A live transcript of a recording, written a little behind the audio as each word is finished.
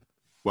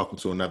Welcome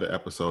to another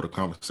episode of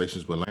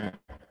Conversations with Lamp.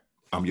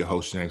 I'm your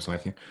host, James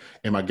Lincoln,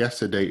 and my guest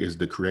today is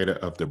the creator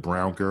of the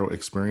Brown Girl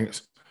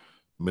Experience,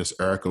 Miss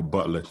Erica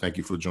Butler. Thank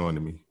you for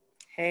joining me.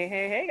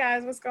 Hey,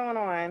 guys, what's going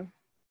on?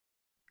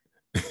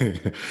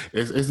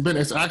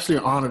 It's actually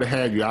an honor to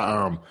have you.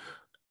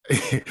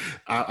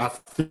 I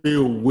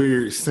feel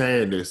weird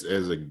saying this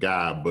as a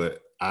guy,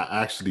 but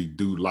I actually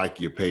do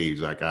like your page.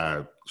 Like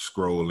I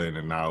scroll in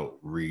and out,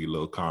 read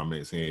little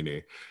comments here and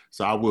there.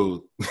 So I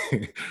will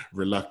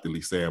reluctantly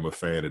say I'm a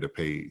fan of the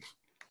page.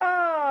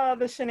 Oh,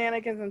 the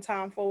shenanigans and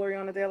tomfoolery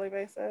on a daily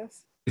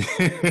basis.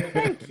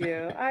 Thank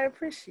you. I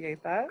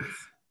appreciate that.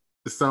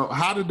 So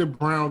how did the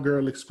Brown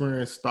Girl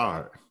Experience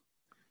start?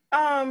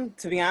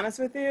 To be honest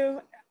with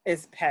you,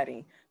 it's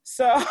petty.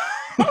 So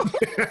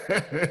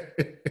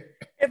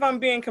if I'm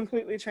being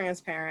completely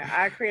transparent,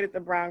 I created the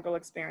Brown Girl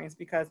Experience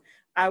because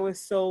I was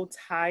so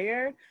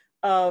tired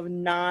of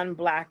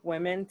non-Black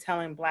women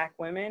telling Black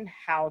women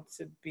how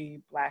to be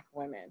Black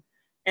women,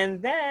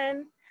 and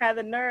then had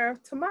the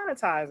nerve to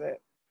monetize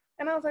it.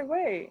 And I was like,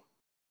 wait,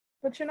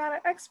 but you're not an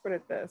expert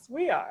at this.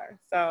 We are.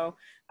 So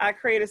I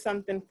created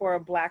something for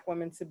Black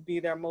women to be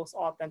their most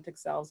authentic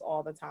selves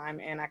all the time.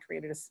 And I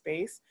created a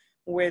space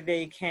where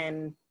they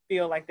can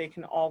feel like they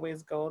can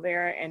always go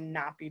there and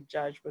not be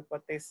judged with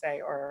what they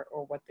say or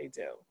what they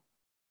do.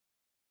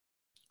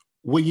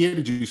 What year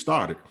did you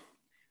start it?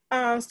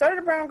 Started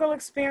a Brown Girl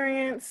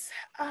Experience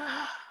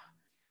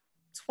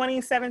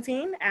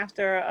 2017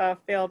 after a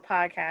failed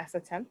podcast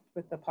attempt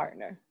with a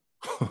partner.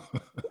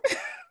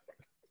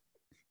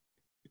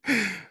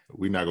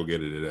 We're not gonna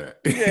get into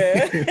that.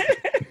 Yeah.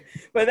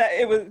 But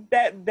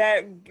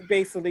that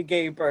basically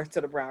gave birth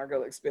to the Brown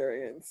Girl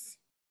Experience.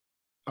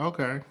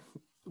 Okay.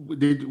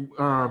 Did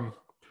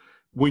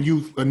when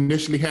you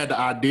initially had the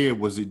idea,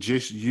 was it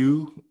just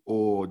you,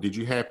 or did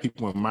you have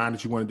people in mind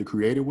that you wanted to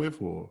create it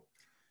with, or?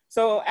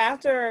 So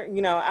after,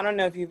 I don't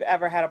know if you've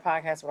ever had a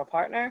podcast with a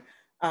partner,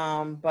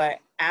 but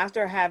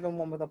after having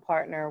one with a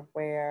partner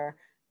where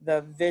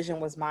the vision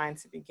was mine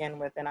to begin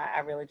with, and I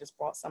really just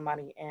brought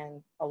somebody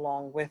in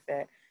along with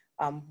it.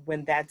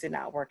 When that did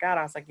not work out,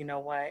 I was like, you know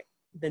what?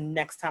 The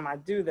next time I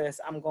do this,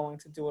 I'm going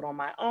to do it on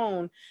my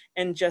own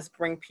and just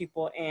bring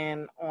people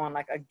in on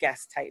like a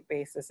guest type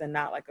basis and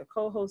not like a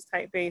co-host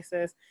type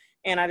basis.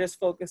 And I just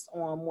focused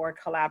on more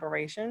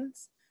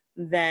collaborations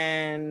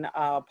than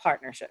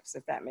partnerships,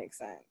 if that makes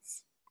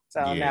sense.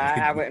 So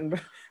Yeah.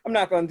 I'm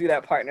not going to do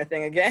that partner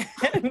thing again.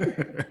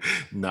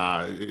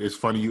 Nah, it's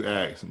funny you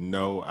ask.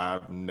 No,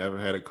 I've never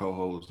had a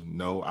co-host.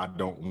 No, I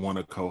don't want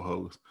a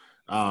co-host.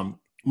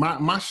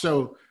 My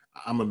show,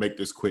 I'm gonna make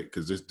this quick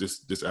because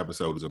this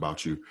episode is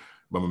about you.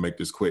 But I'm gonna make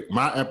this quick.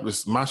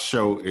 My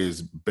show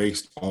is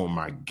based on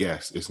my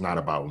guests. It's not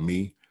about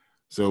me.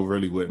 So it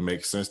really wouldn't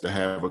make sense to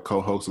have a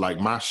co-host. Like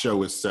my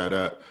show is set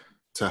up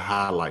to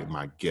highlight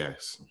my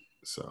guests.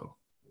 So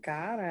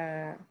got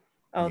it.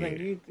 Oh, yeah.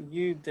 Then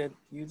you did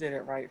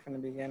it right from the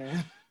beginning.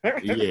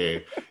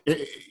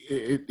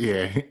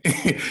 Yeah,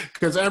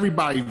 because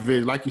everybody,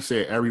 like you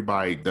said,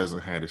 everybody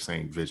doesn't have the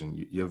same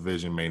vision. Your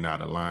vision may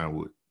not align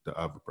with the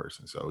other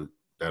person, so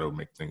that'll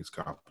make things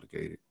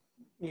complicated.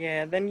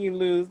 Yeah, then you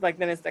lose,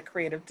 then it's the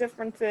creative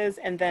differences,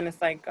 and then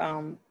it's like,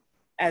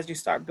 as you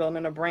start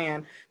building a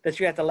brand, that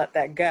you have to let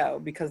that go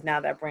because now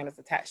that brand is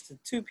attached to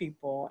two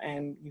people,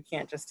 and you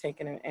can't just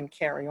take it and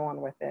carry on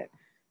with it.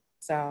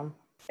 So,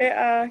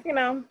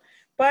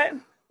 but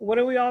what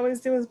do we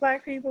always do as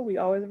Black people? We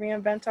always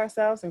reinvent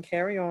ourselves and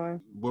carry on.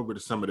 What were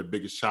some of the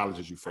biggest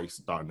challenges you faced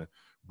starting the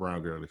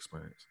Brown Girl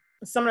Experience?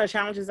 Some of the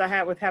challenges I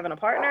had with having a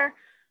partner.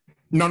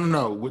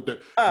 No. With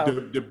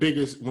the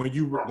biggest when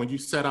you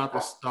set out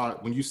to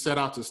start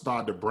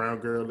the Brown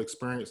Girl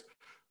Experience,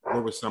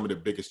 what were some of the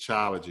biggest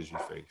challenges you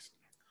faced?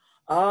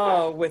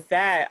 Oh, with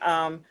that,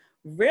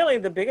 really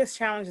the biggest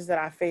challenges that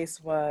I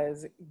faced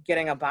was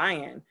getting a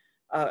buy-in,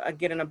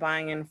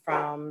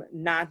 from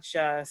not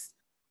just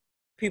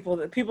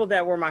people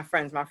that were my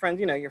friends. My friends,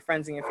 your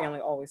friends and your family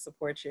always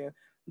support you,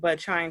 but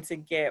trying to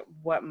get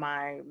what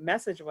my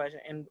message was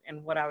and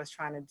what I was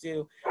trying to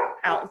do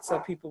out so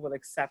people would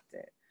accept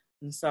it.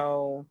 And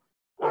so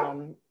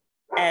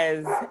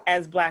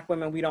as Black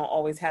women, we don't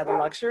always have the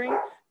luxury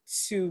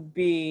to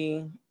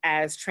be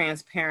as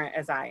transparent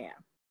as I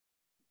am.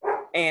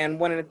 And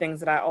one of the things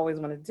that I always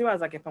want to do, I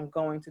was like, if I'm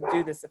going to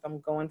do this, if I'm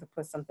going to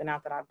put something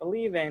out that I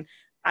believe in,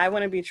 I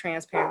want to be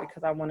transparent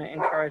because I want to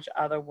encourage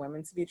other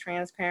women to be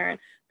transparent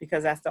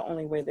because that's the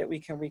only way that we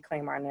can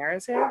reclaim our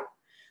narrative.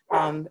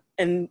 And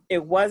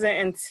it wasn't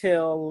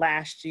until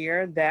last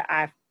year that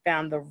I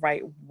found the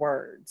right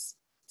words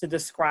to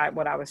describe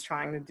what I was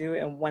trying to do.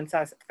 And once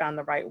I found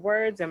the right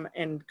words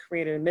and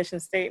created a mission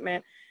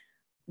statement,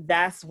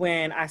 that's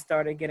when I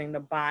started getting the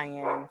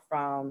buy-in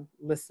from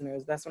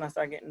listeners. That's when I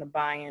started getting the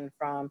buy-in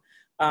from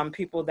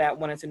people that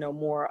wanted to know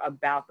more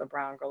about the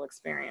Brown Girl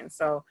Experience.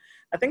 So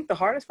I think the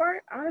hardest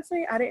part,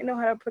 honestly, I didn't know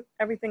how to put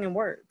everything in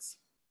words.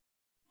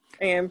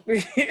 And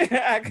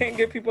I couldn't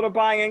get people to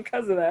buy in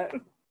because of that.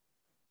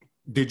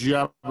 Did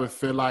you ever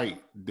feel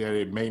like that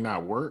it may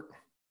not work?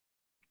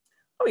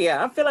 Oh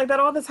yeah, I feel like that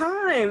all the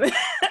time.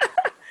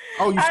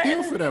 Oh, you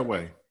still feel that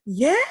way?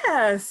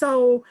 Yeah.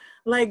 So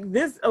like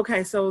this,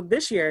 okay, so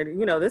this year,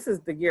 this is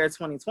the year of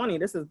 2020.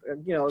 This is,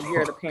 year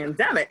of the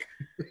pandemic.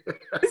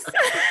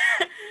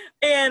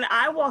 And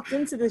I walked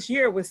into this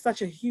year with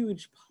such a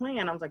huge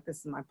plan. I was like, this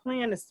is my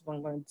plan. This is what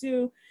I'm going to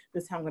do.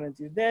 This is how I'm going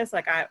to do this.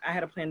 Like I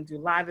had a plan to do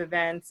live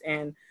events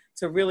and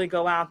to really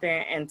go out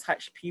there and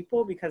touch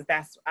people, because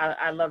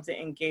I love to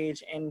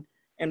engage and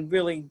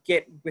really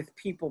get with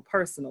people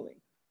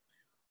personally.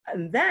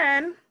 And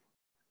then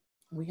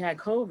we had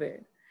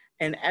COVID.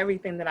 And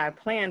everything that I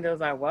planned, it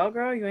was like, well,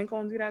 girl, you ain't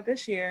gonna do that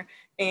this year.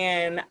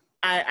 And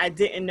I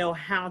didn't know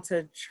how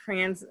to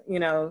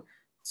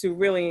to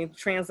really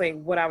translate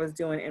what I was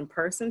doing in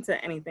person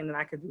to anything that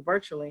I could do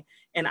virtually.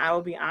 And I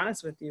will be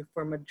honest with you,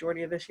 for a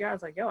majority of this year, I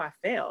was like, yo, I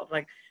failed.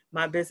 Like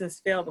my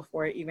business failed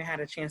before it even had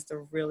a chance to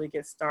really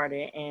get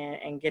started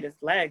and get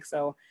its legs.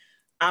 So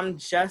I'm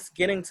just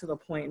getting to the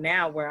point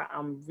now where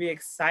I'm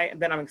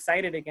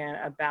excited again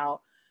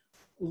about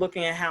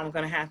looking at how I'm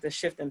gonna have to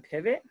shift and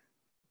pivot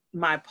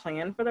my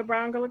plan for the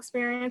Brown Girl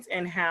Experience,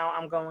 and how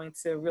I'm going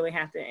to really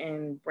have to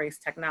embrace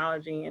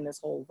technology and this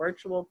whole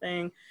virtual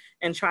thing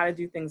and try to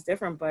do things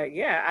different. But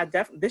yeah,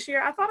 this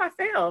year I thought I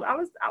failed. I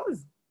was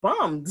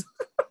bummed.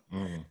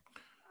 Mm.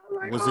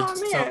 Like, was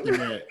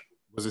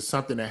it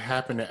something that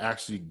happened that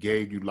actually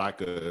gave you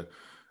like a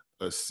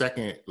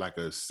second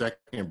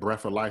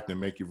breath of life to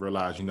make you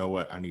realize, you know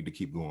what, I need to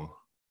keep going?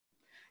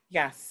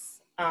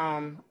 Yes.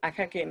 I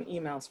kept getting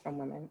emails from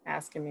women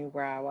asking me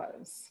where I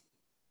was.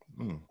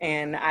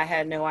 And I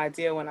had no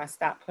idea when I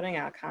stopped putting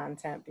out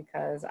content,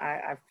 because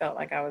I felt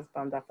like I was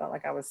bummed. I felt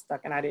like I was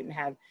stuck, and I didn't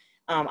have,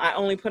 I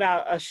only put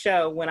out a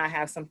show when I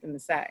have something to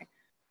say.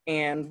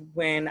 And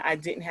when I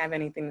didn't have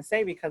anything to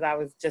say because I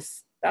was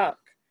just stuck,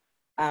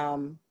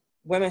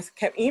 women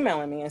kept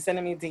emailing me and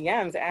sending me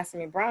DMs asking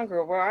me, Brown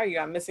Girl, where are you?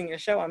 I'm missing your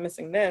show. I'm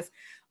missing this.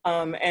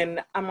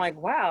 And I'm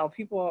like, wow,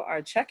 people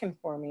are checking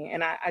for me.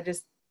 And I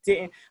just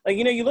didn't, like,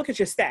 you look at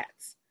your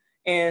stats.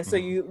 And so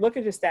you look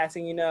at your stats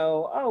and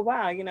oh,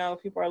 wow,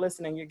 people are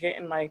listening. You're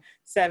getting like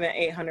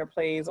 700-800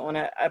 plays on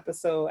an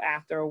episode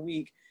after a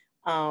week.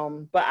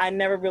 But I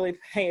never really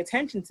pay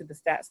attention to the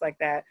stats like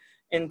that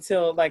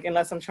until, like,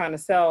 unless I'm trying to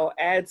sell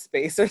ad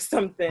space or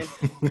something.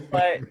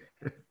 But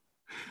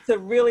to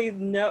really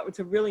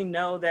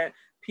know that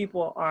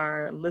people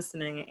are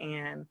listening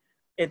and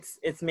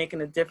it's making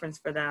a difference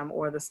for them,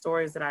 or the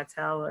stories that I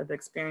tell or the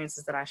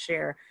experiences that I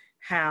share,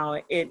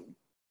 how it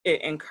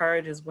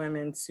encourages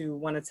women to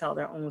want to tell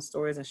their own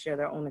stories and share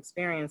their own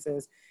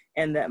experiences,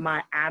 and that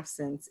my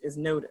absence is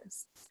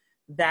noticed.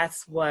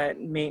 That's what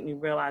made me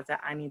realize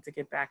that I need to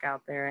get back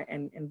out there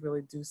and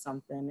really do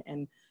something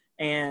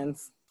and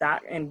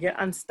stop and get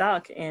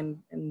unstuck and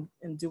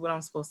do what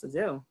I'm supposed to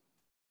do.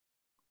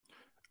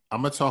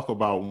 I'm gonna talk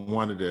about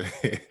one of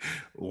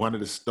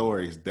the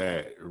stories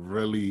that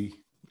really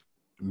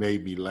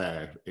made me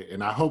laugh,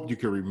 and I hope you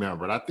can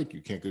remember it. I think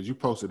you can, because you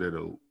posted it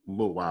a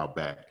little while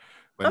back,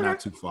 but not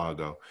too far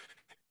ago.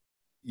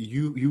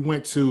 You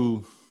went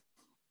to,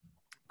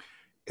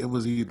 it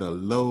was either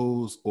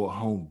Lowe's or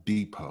Home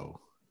Depot.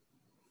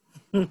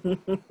 The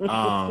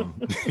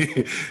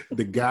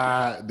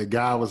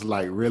guy was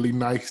like really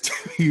nice to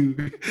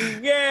you.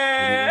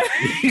 Yeah.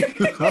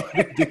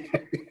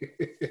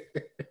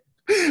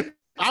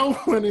 I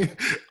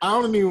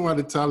don't even want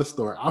to tell a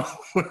story. I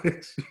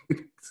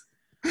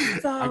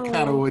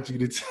kind of want you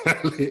to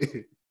tell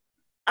it.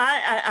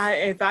 I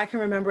if I can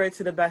remember it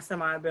to the best of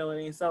my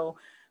ability. So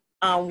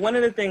one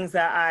of the things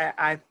that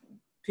I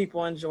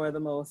people enjoy the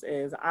most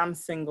is I'm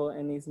single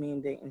in these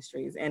mean dating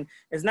streets. And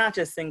it's not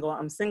just single,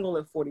 I'm single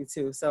at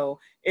 42. So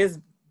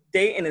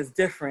dating is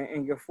different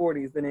in your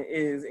 40s than it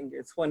is in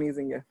your 20s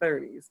and your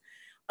 30s.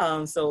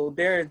 So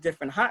there are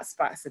different hot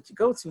spots that you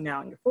go to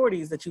now in your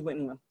 40s that you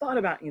wouldn't even thought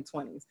about in your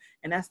 20s.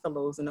 And that's the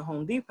Lowe's and the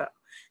Home Depot.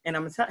 And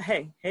I'm going to tell,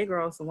 hey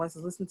girls, the ones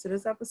that listen to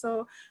this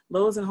episode,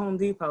 Lowe's and Home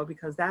Depot,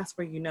 because that's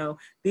where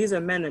these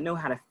are men that know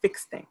how to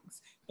fix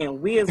things.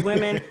 And we as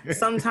women,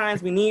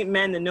 sometimes we need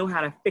men that know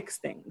how to fix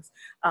things.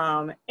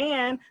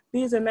 And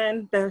these are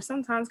men that are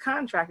sometimes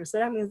contractors. So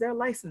that means they're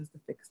licensed to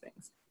fix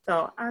things.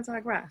 So I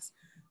digress.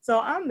 So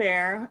I'm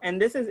there,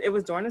 and it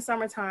was during the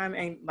summertime,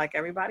 and like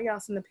everybody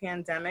else in the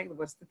pandemic,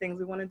 what's the things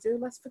we want to do?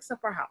 Let's fix up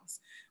our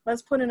house.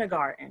 Let's put in a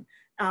garden.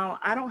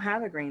 I don't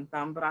have a green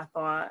thumb, but I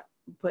thought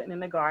putting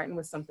in a garden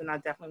was something I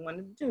definitely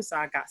wanted to do. So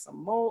I got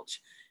some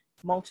mulch.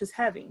 Mulch is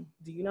heavy.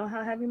 Do you know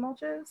how heavy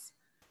mulch is?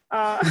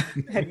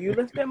 Have you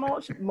lifted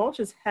mulch? Mulch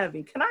is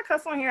heavy. Can I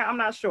cuss on here? I'm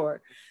not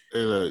sure.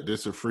 Hey, look,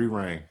 this is free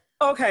reign.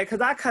 Okay, because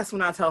I cuss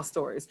when I tell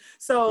stories.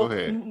 So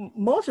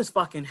mulch is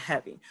fucking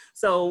heavy.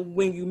 So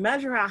when you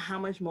measure out how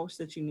much mulch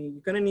that you need,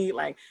 you're going to need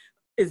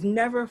it's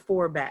never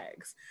 4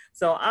 bags.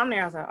 So I'm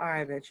there, I was like, all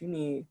right, bitch, you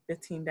need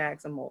 15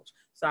 bags of mulch.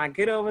 So I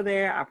get over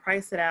there, I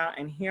price it out,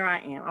 and here I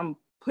am. I'm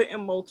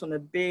putting mulch on the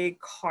big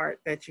cart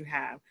that you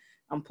have.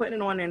 I'm putting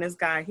it on there, and this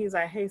guy, he's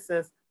like, hey,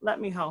 sis,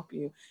 let me help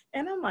you.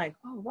 And I'm like,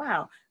 oh,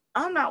 wow.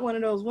 I'm not one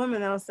of those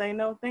women that'll say,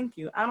 no, thank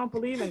you. I don't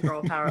believe in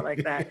girl power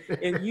like that.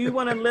 If you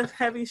want to lift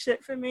heavy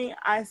shit for me,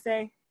 I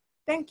say,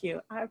 thank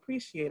you. I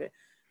appreciate it.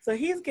 So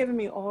he's giving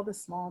me all the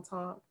small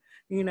talk.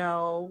 You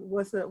know,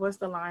 what's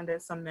the line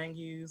that some men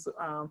use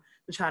to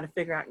try to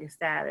figure out your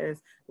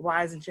status?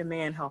 Why isn't your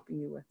man helping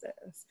you with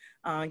this?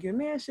 Your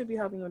man should be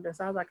helping you with this.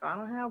 I was like, oh, I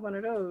don't have one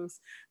of those.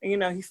 And, you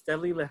know, he's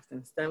steadily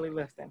lifting.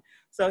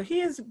 So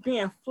he is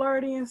being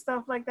flirty and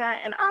stuff like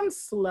that. And I'm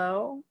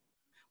slow,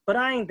 but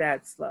I ain't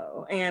that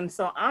slow. And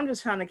so I'm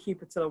just trying to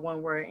keep it to the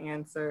one word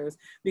answers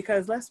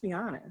because let's be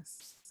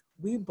honest,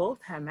 we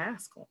both have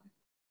masks on.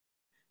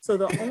 So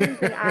the only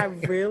thing I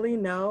really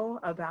know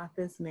about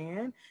this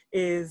man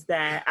is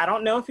that I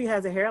don't know if he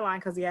has a hairline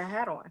because he had a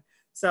hat on.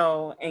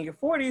 So in your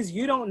 40s,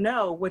 you don't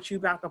know what you're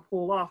about to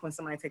pull off when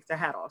somebody takes their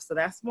hat off. So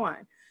that's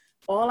one.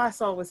 All I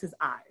saw was his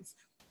eyes.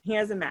 He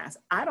has a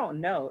mask. I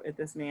don't know if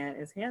this man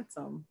is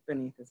handsome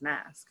beneath his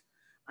mask.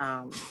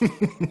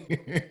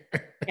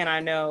 And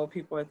I know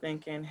people are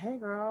thinking, hey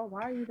girl,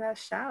 why are you that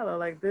shallow?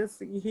 Like this,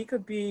 he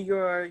could be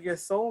your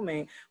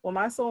soulmate. Well,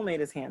 my soulmate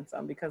is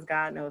handsome because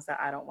God knows that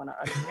I don't want an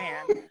ugly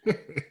man.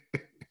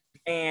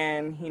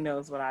 And he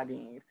knows what I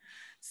need.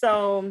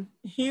 So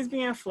he's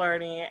being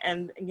flirty.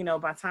 And, you know,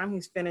 by the time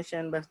he's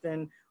finishing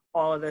lifting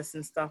all of this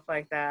and stuff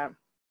like that,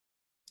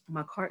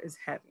 my cart is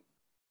heavy.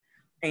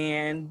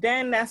 And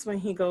then that's when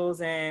he goes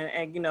in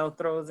and, you know,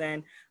 throws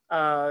in,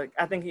 I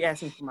think he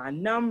asked me for my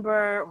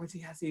number, or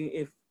he asked me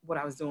if what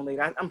I was doing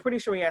later. I'm pretty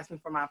sure he asked me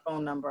for my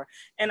phone number.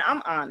 And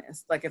I'm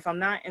honest, like if I'm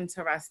not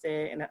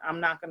interested and I'm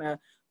not going to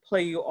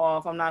play you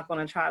off, I'm not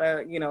going to try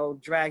to, you know,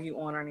 drag you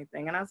on or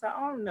anything. And I said,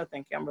 oh, no,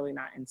 thank you. I'm really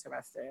not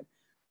interested.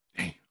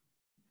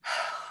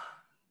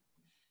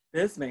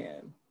 This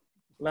man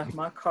left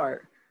my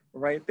cart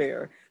right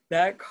there.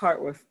 That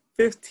cart was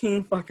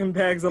 15 fucking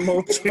bags of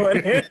mulch on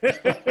it.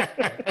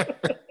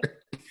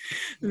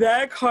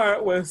 That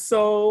cart was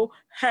so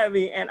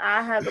heavy, and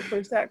I had to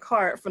push that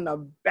cart from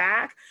the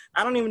back.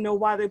 I don't even know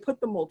why they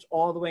put the mulch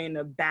all the way in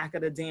the back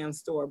of the damn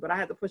store, but I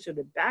had to push it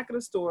to the back of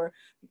the store,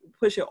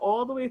 push it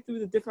all the way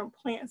through the different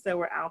plants that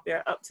were out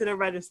there up to the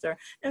register,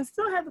 and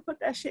still had to put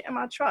that shit in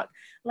my truck.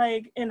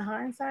 Like, in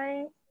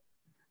hindsight,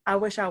 I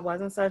wish I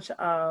wasn't such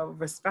a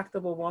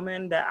respectable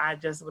woman that I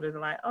just would have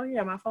been like, oh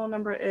yeah, my phone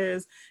number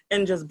is,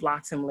 and just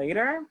blocked him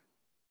later.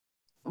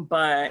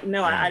 But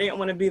no, I didn't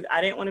want to be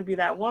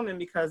that woman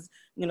because,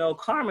 you know,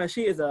 Karma,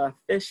 she is an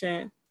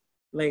efficient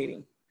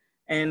lady.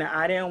 And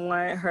I didn't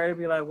want her to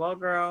be like, well,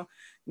 girl,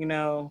 you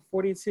know,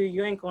 42,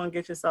 you ain't going to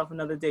get yourself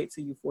another date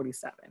till you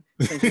 47,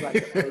 since you like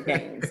to play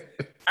games.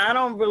 I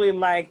don't really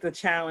like the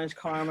challenge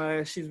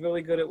Karma. She's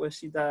really good at what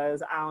she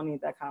does. I don't need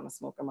that kind of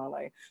smoke in my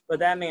life. But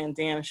that man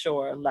damn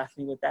sure left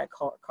me with that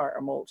cart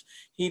of mulch.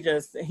 He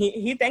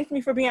he thanked me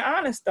for being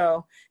honest,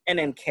 though, and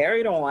then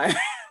carried on.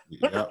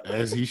 Yeah,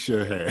 as he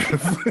should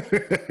have.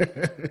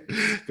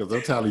 Because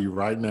I'm telling you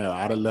right now,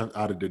 I'd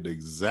have did the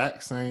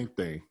exact same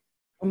thing.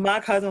 My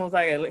cousin was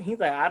like, he's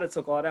like, I'd have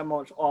took all that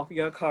mulch off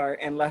your cart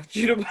and left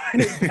you to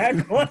put it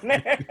back on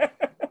there.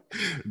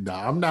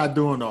 Nah, I'm not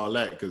doing all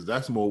that because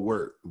that's more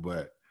work.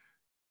 But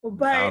I'm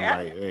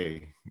like,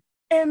 hey.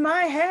 In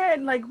my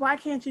head, like, why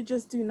can't you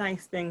just do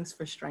nice things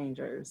for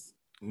strangers?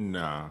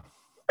 Nah,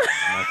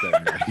 not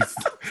that nice.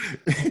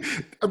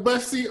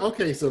 But see,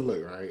 okay, so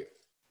look, right.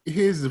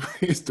 Here's the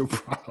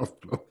problem.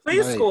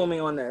 Please school me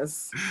on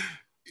this.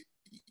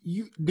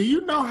 Do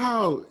you know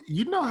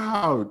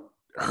how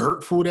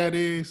hurtful that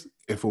is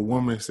if a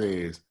woman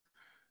says,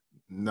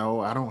 no,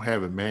 I don't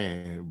have a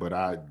man, but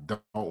I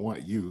don't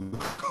want you.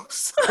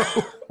 So,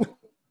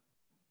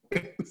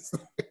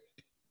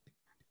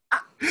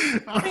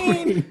 I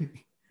mean,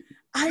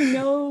 I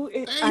know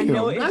it.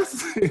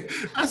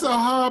 That's a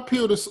hard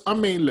pill to. I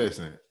mean,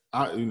 listen,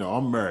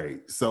 I'm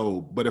married,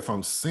 so but if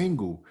I'm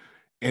single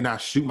and I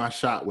shoot my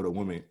shot with a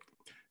woman,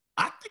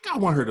 I think I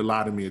want her to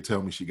lie to me and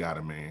tell me she got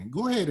a man.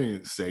 Go ahead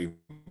and save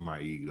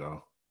my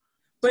ego.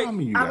 But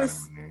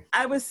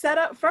I was set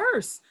up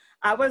first.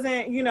 I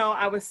wasn't,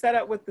 I was set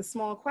up with the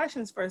small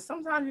questions first.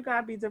 Sometimes you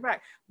gotta be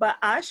direct. But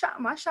I shot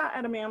my shot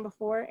at a man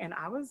before, and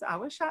I was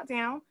shot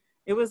down.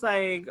 It was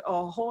like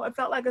it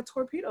felt like a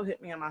torpedo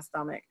hit me in my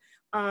stomach.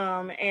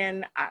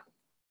 And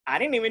I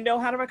didn't even know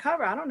how to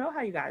recover. I don't know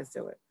how you guys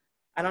do it.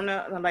 I don't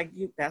know. Like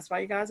that's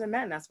why you guys are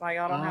men. That's why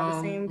y'all don't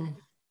have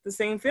the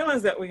same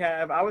feelings that we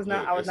have. I was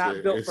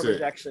not built for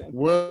rejection.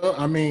 Well,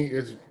 I mean,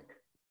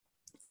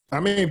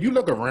 if you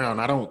look around,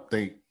 I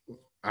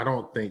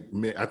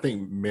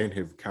think men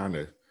have kind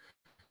of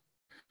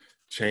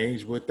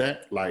changed with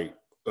that. Like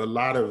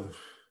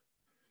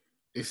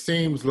it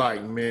seems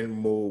like men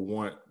more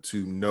want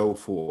to know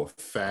for a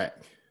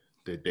fact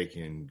that they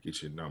can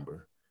get your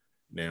number.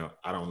 Now,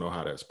 I don't know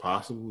how that's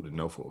possible to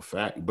know for a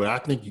fact, but I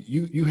think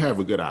you have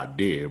a good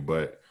idea.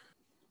 But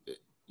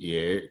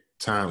yeah,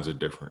 times are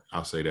different.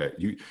 I'll say that.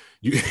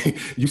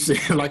 You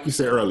said, like you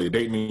said earlier,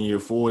 dating in your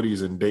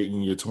 40s and dating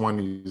in your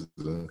 20s.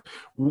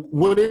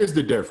 What is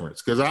the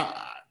difference? Because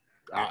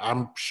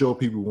I'm sure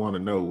people want to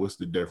know what's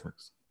the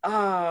difference.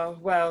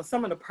 Well,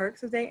 some of the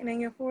perks of dating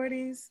in your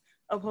 40s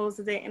opposed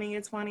to dating in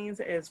your 20s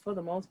is, for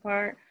the most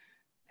part,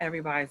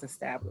 everybody's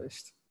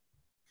established.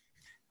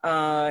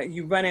 I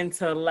run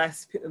into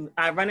less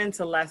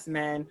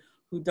men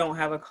who don't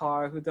have a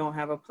car, who don't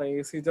have a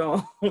place, who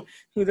don't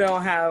who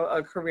don't have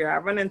a career. I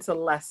run into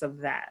less of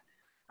that.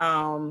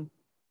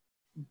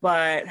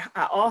 But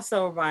I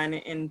also run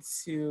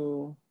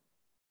into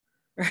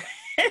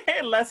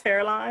less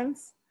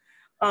hairlines.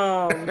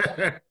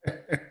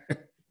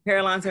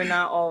 Hairlines are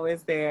not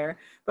always there,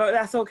 but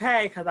that's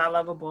okay because I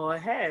love a bald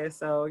head.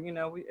 So,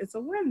 it's a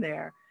win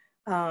there.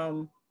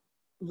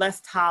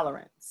 Less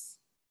tolerance.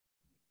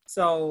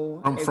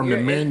 So from the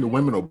men, the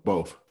women, or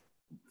both?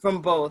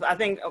 From both. I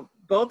think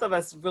both of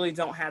us really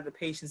don't have the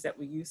patience that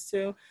we used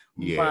to.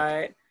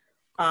 Yeah.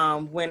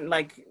 But when,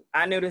 like,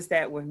 I noticed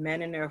that with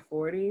men in their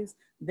 40s,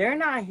 they're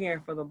not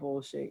here for the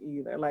bullshit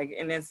either. Like,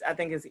 and I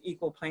think it's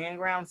equal playing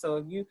ground. So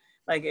if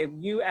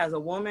you as a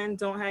woman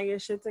don't have your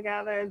shit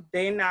together,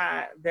 they're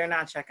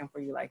not checking for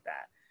you like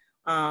that.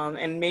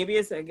 And maybe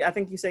I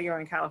think you say you're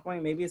in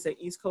California, maybe it's an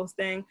East Coast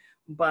thing,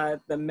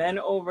 but the men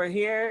over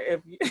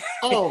here,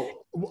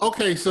 Oh,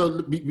 okay.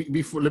 So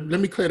before, let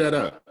me clear that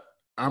up.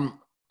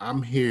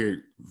 I'm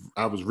here.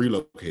 I was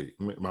relocated.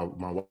 My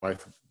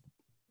wife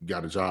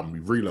got a job and we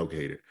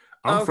relocated.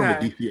 I'm from the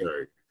DC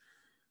area.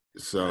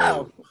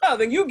 So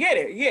then you get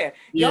it. Yeah.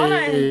 Yeah.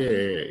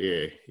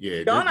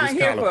 Y'all not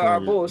here for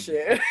our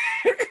bullshit.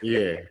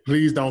 Yeah.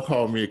 Please don't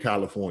call me a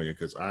California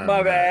because I'm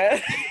my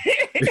bad.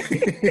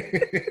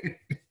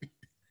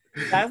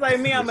 That's like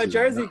me. I'm a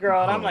Jersey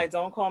girl, and I'm like,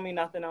 don't call me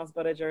nothing else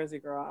but a Jersey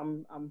girl.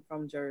 I'm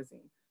from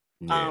Jersey.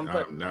 Yeah,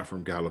 but I'm not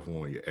from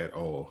California at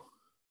all.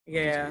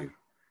 Yeah,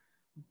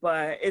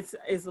 but it's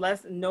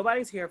less.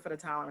 Nobody's here for the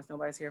tolerance.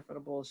 Nobody's here for the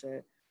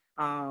bullshit.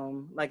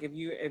 Like if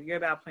you're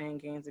about playing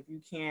games, if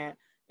you can't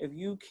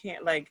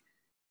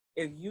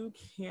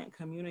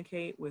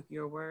communicate with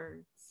your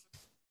words,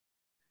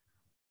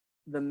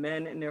 the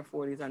men in their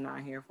 40s are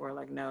not here for.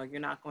 Like, no, you're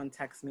not going to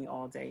text me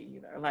all day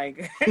either.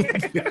 Like,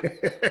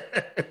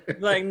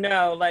 like,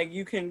 no, like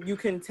you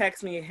can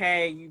text me,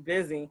 hey, you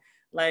busy?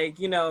 Like,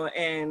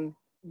 and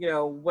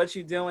what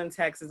you do in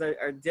texts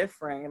are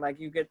different. Like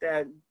you get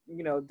that,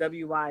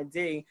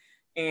 WID,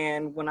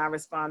 and when I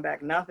respond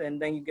back nothing,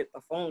 then you get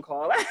the phone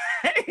call.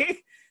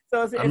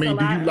 So it's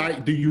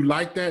do you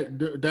like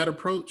that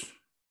approach?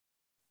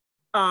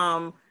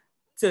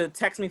 To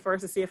text me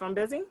first to see if I'm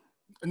busy?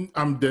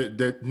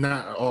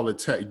 Not all the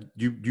text.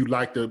 You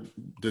like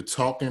the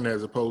talking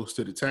as opposed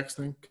to the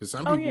texting? Because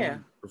some people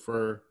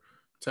prefer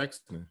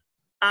texting.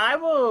 I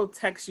will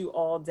text you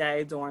all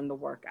day during the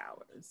work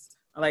hours.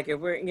 Like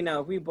if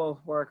if we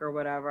both work or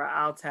whatever,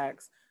 I'll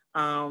text.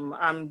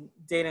 I'm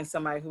dating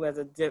somebody who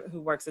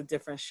works a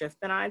different shift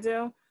than I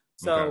do.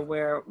 So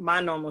where my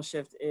normal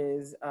shift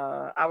is,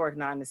 I work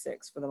 9 to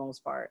 6 for the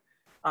most part,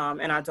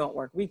 and I don't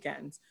work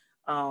weekends.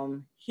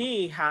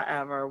 He,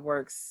 however,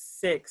 works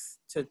 6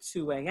 to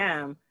 2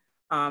 a.m.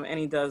 And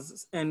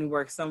he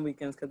works some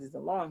weekends because he's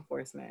in law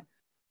enforcement.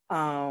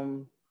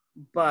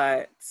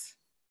 But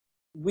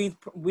we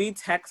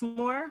text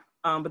more,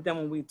 but then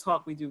when we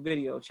talk, we do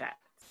video chats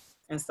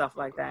and stuff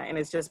like that. And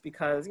it's just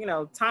because,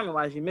 timing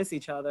wise, you miss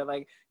each other.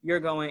 Like you're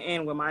going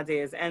in when my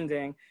day is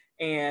ending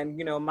and,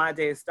 my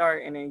day is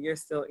starting and you're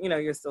still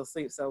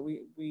asleep. So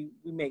we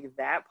make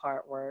that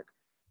part work.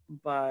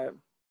 But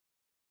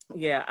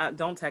yeah,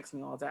 don't text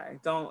me all day.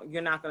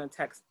 You're not going to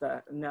text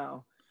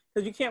no.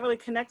 Because you can't really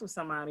connect with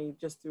somebody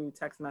just through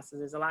text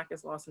messages. A lot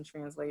gets lost in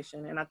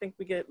translation. And I think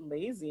we get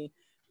lazy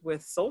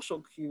with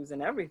social cues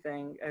and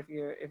everything if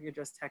you're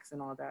just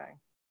texting all day.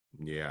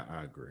 Yeah,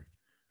 I agree.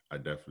 I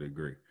definitely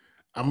agree.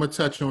 I'm gonna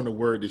touch on the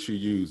word that you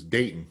use,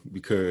 dating,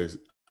 because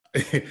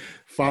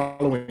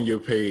following your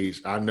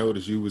page, I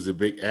noticed you was a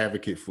big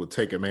advocate for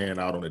Take a Man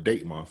Out on a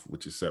Date Month,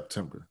 which is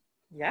September.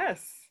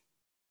 Yes.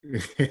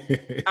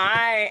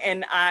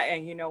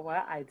 and you know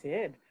what? I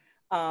did.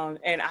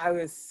 And I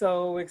was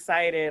so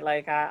excited.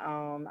 Like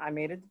I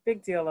made a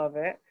big deal of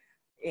it.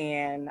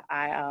 And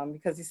I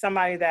because he's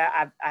somebody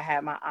that I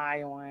had my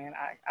eye on.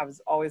 I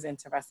was always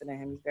interested in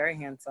him. He's very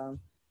handsome.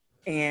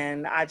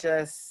 And I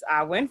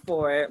went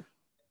for it.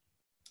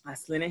 I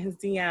slid in his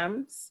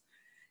DMs.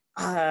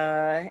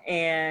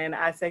 And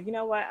I said, you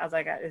know what? I was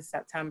like, it's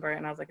September.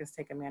 And I was like, let's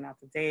take a man out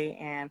to date.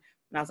 And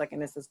I was like,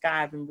 and this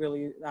guy I've been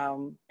really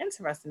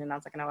interested in. And I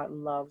was like, and I would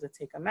love to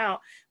take him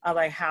out. I was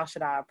like, how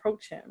should I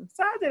approach him?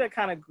 So I did it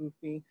kind of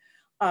goofy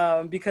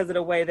because of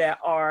the way that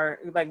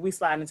we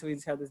slide into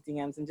each other's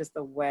DMs and just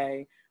the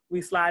way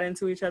we slide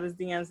into each other's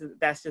DMs.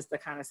 That's just the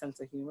kind of sense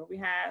of humor we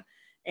have.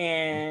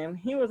 And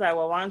he was like,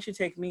 well, why don't you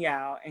take me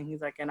out? And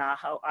he's like, and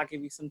I'll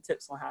give you some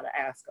tips on how to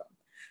ask him.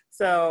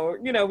 So,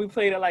 we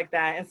played it like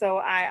that. And so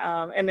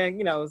and then,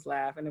 it was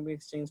laugh. And then we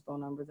exchanged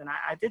phone numbers. And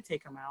I did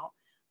take him out.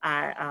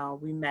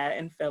 We met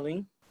in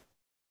Philly.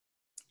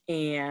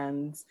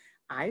 And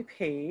I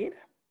paid.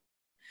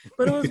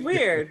 But it was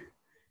weird.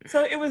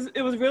 So it was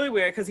really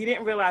weird because he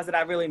didn't realize that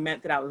I really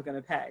meant that I was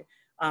going to pay.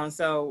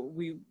 So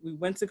we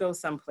went to go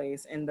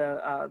someplace and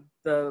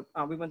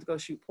we went to go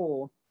shoot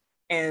pool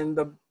and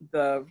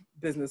the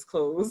business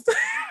closed.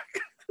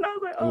 And I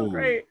was like, oh,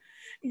 great.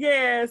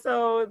 Yeah.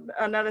 So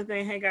another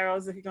thing, hey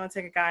girls, if you're going to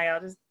take a guy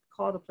out, just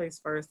call the place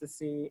first to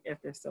see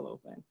if they're still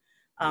open.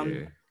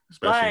 Yeah,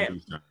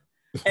 especially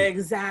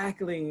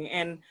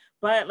Exactly.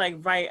 But like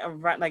right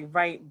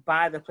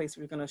by the place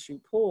we were gonna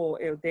shoot pool,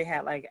 they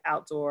had like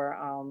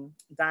outdoor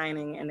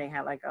dining, and they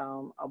had like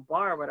a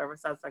bar or whatever.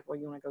 So I was like, well,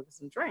 you want to go get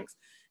some drinks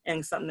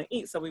and something to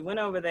eat? So we went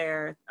over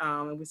there,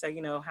 and we said,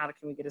 how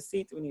can we get a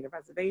seat? Do we need a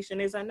reservation?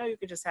 They said, no, you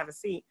could just have a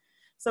seat.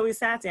 So we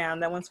sat down.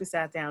 Then once we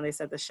sat down, they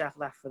said the chef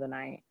left for the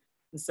night,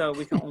 and so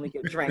we can only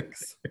get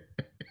drinks.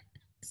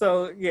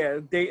 So yeah,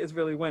 date is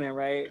really winning,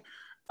 right?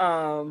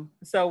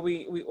 So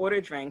we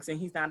ordered drinks, and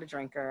he's not a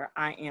drinker.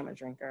 I am a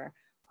drinker.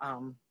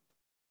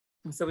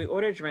 So we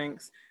ordered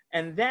drinks,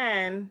 and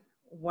then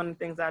one of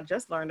the things I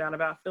just learned out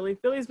about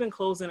Philly's been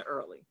closing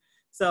early.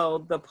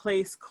 So the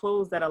place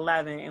closed at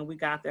 11, and we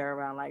got there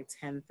around like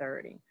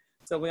 10:30.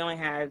 So we only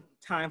had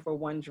time for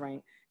one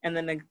drink. And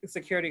then the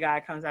security guy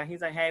comes out. He's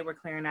like, hey, we're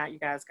clearing out. You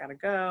guys got to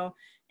go.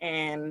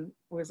 And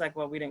we was like,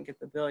 well, we didn't get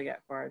the bill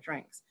yet for our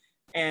drinks.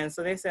 And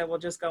so they said, well,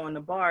 just go in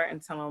the bar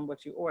and tell them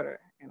what you ordered.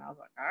 And I was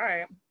like, all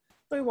right.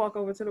 So we walk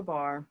over to the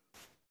bar,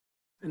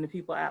 and the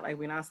people act like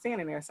we're not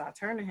standing there. So I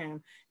turned to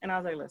him, and I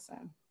was like,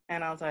 listen.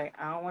 And I was like,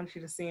 I don't want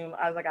you to seem,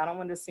 I don't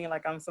want to seem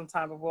like I'm some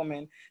type of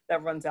woman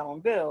that runs out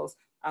on bills.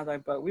 I was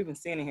like, but we've been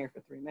standing here for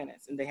 3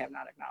 minutes, and they have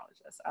not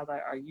acknowledged us. I was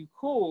like, are you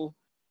cool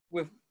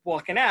with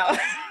walking out?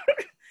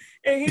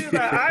 And he was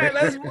like, all right,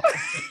 let's roll.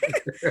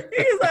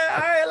 He's like, all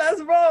right,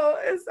 let's roll.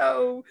 And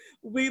so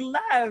we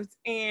left,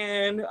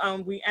 and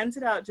we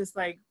ended up just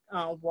like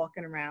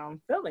walking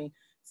around Philly.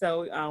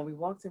 So we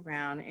walked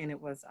around, and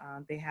it was,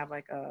 they have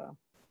like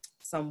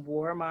some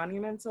war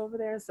monuments over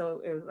there.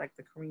 So it was like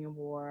the Korean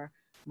War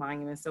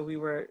monument. So we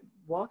were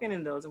walking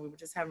in those, and we were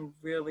just having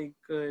really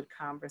good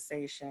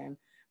conversation,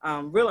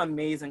 real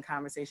amazing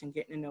conversation,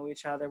 getting to know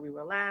each other. We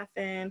were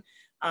laughing,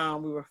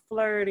 we were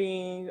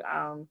flirting,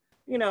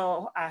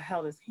 I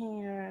held his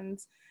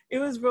hands. It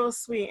was real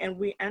sweet. And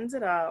we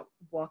ended up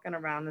walking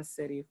around the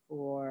city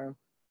for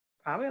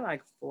probably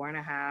like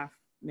 4.5,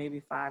 maybe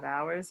 5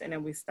 hours. And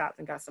then we stopped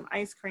and got some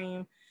ice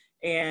cream.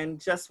 And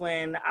just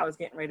when I was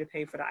getting ready to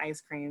pay for the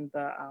ice cream,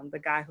 the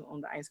guy who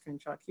owned the ice cream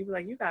truck, he was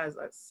like, you guys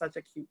are such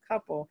a cute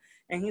couple.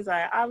 And he's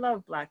like, I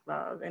love Black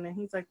love. And then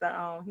he's like,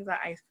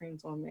 ice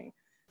cream's on me.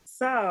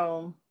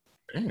 So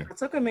damn. I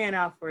took a man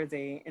out for a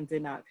date and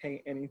did not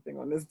pay anything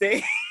on this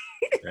date.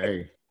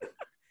 Hey.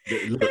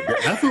 Look, the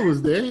effort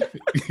was there.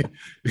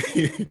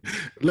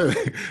 look,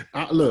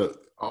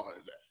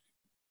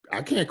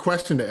 I can't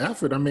question the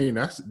effort. I mean,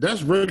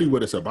 that's really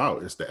what it's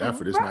about. It's the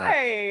effort. It's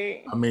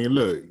right. Not. I mean,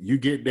 look, you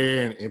get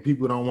there and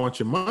people don't want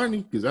your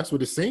money because that's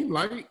what it seemed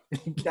like.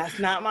 That's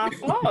not my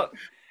fault.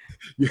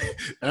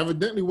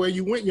 Evidently, where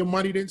you went, your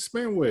money didn't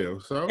spend well.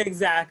 So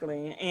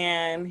exactly.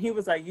 And he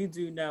was like, you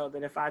do know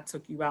that if I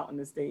took you out on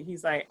this date,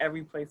 he's like,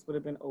 every place would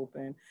have been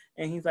open.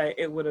 And he's like,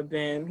 he's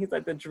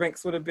like, the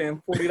drinks would have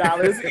been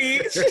 $40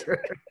 each.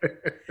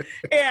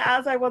 And I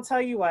was like, well,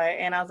 tell you what.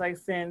 And I was like,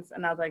 since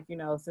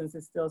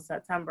it's still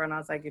September, and I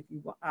was like,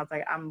 I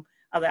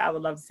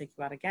would love to take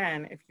you out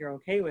again if you're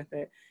okay with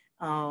it.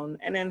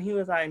 And then he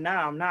was like, no,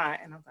 I'm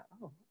not. And I was like,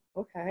 oh,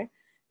 okay.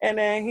 And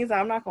then he's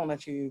like, I'm not going to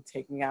let you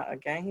take me out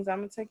again. He's like, I'm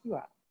going to take you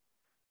out.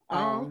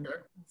 Okay.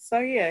 So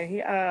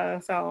yeah,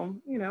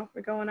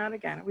 we're going out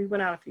again. We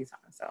went out a few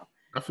times. So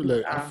I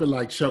feel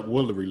like Chuck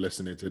Woolery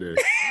listening to this.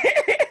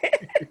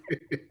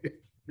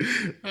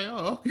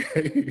 Oh,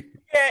 okay.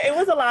 Yeah, it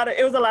was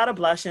a lot of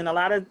blushing, a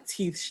lot of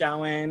teeth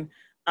showing.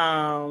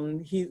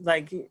 He's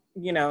like,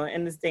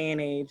 in this day and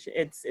age,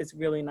 it's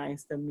really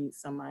nice to meet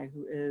somebody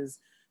who is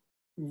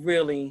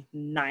really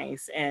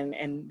nice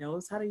and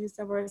knows how to use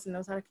their words and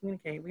knows how to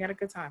communicate. We had a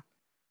good time.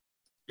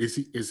 Is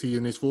he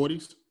in his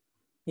 40s?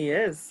 He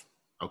is.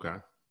 Okay.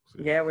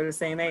 Yeah, we're the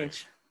same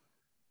age.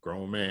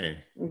 Grown man.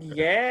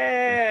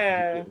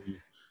 Yeah.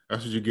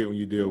 That's what you get when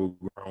you deal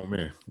with grown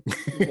men.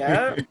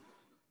 Yeah.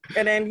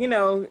 And then,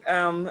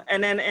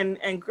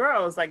 and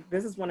girls, like,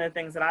 this is one of the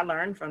things that I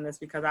learned from this,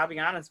 because I'll be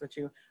honest with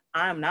you,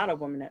 I'm not a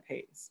woman that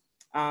pays.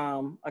 If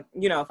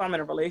I'm in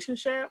a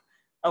relationship,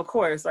 of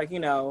course, like,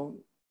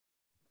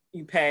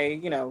 you pay,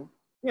 you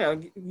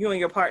and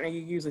your partner, you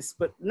usually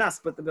not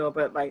split the bill,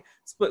 but like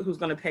split who's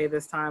going to pay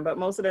this time. But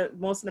most of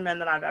the men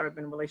that I've ever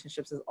been in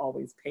relationships is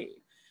always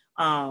paid.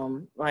 I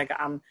don't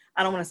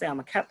want to say I'm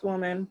a kept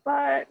woman,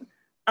 but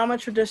I'm a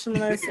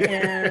traditionalist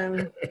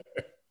and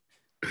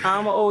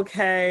I'm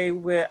okay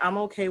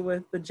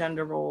with the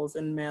gender roles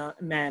and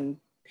men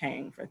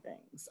paying for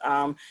things.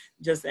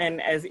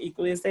 And as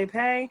equally as they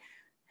pay,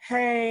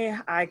 hey,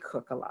 I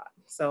cook a lot.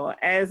 So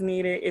as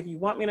needed, if you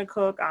want me to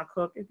cook, I'll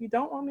cook. If you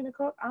don't want me to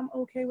cook, I'm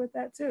okay with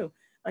that too.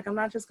 Like, I'm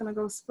not just gonna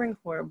go spring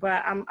for it,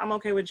 but I'm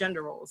okay with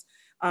gender roles.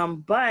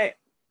 But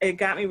it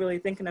got me really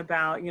thinking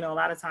about, a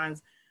lot of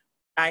times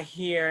I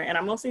hear, and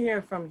I mostly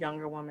hear from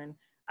younger women,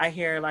 I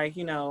hear like,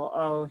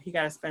 oh, he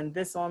got to spend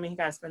this on me, he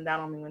got to spend that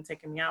on me when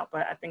taking me out.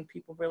 But I think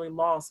people really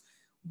lost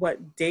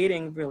what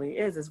dating really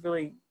is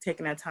really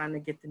taking that time to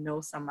get to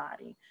know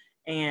somebody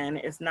And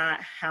it's not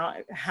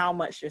how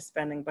much you're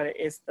spending, but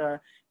it's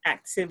the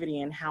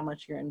activity and how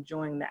much you're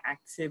enjoying the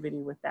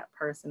activity with that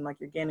person. Like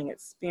you're getting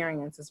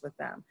experiences with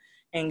them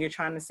and you're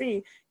trying to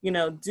see,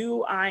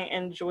 do I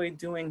enjoy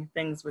doing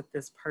things with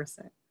this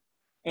person?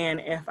 And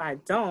if I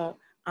don't,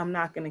 I'm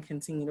not going to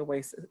continue to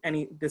waste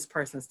this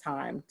person's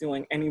time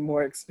doing any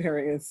more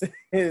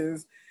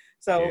experiences.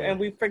 So, Yeah. and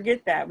we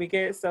forget that. We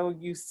get so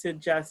used to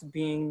just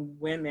being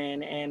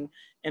women and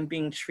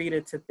being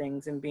treated to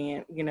things and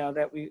being,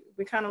 that we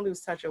kind of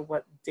lose touch of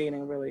what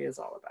dating really is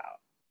all about.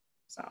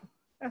 So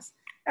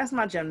that's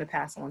my gem to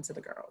pass on to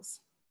the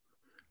girls.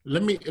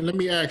 Let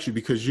me ask you,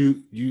 because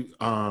you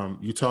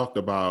talked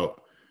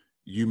about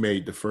you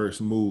made the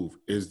first move.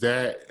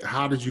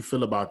 How did you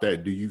feel about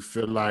that? Do you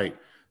feel like,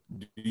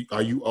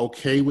 are you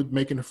okay with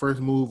making the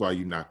first move? Are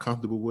you not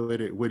comfortable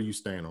with it? Where do you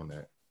stand on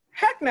that?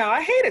 Heck no,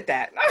 I hated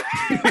that.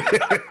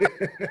 That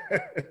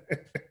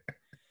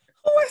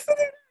was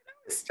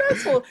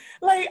stressful.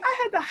 Like I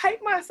had to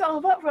hype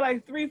myself up for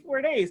like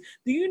 3-4 days.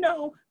 Do you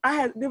know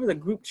there was a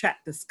group chat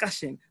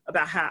discussion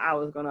about how I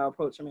was going to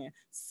approach a man.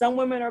 Some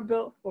women are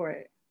built for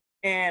it.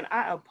 And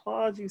I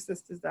applaud you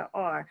sisters that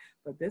are,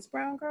 but this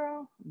brown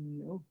girl,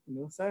 no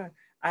sir.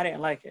 I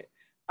didn't like it.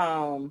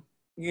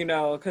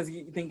 Because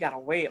you think you gotta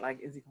wait. Like,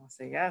 is he gonna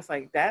say yes?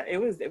 Like that. It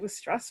was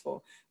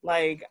stressful.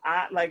 Like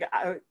I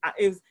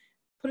it was,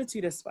 put it to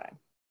you this way.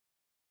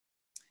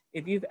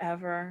 If you've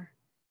ever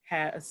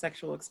had a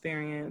sexual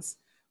experience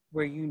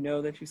where you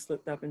know that you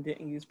slipped up and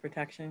didn't use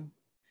protection,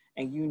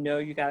 and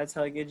you got to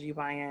tell your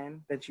GYN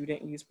that you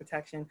didn't use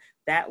protection,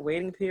 that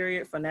waiting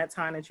period from that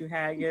time that you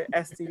had your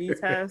STD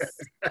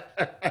test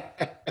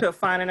to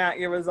finding out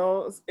your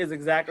results is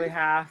exactly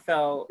how I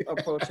felt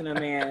approaching a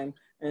man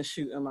and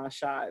shooting my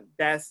shot.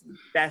 That's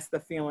the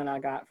feeling I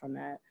got from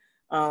that.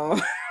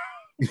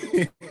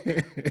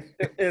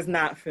 It's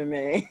not for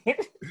me.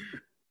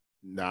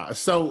 Nah.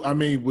 So, I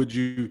mean,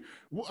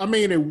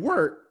 it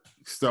worked.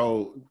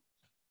 So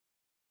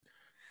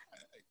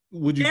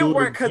would you do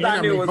it because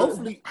I knew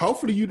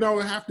hopefully you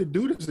don't have to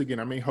do this again.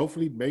 I mean,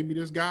 hopefully maybe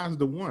this guy's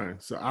the one.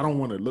 So I don't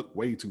want to look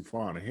way too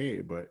far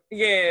ahead, but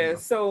yeah.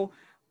 So,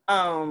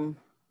 would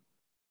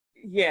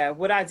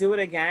I do it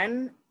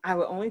again? I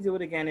would only do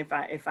it again if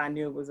I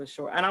knew it was a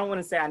short. I don't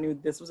want to say I knew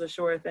this was a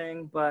sure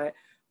thing, but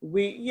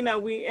we in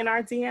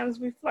our DMs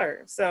we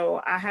flirt.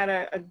 So I had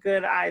a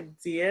good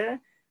idea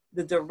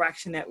the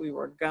direction that we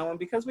were going,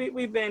 because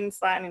we've been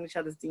sliding in each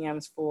other's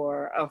DMs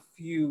for a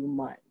few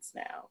months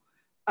now.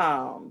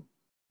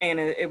 And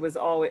it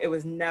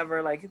was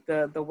never like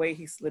the way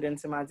he slid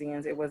into my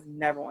DMs. It was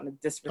never on the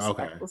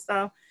disrespectful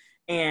stuff.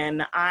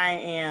 And I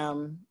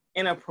am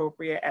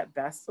inappropriate at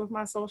best with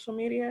my social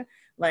media.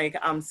 Like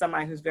I'm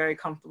somebody who's very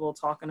comfortable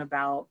talking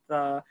about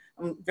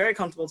I'm very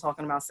comfortable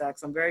talking about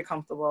sex. I'm very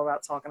comfortable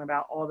about talking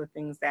about all the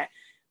things that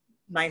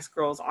nice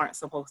girls aren't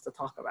supposed to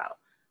talk about.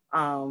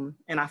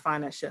 And I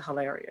find that shit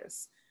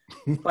hilarious.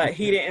 But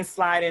he didn't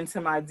slide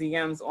into my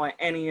DMs on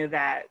any of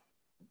that,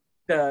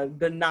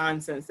 the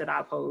nonsense that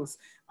I post,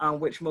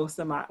 which most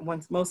of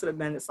the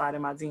men that slide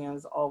in my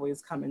DMs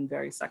always come in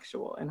very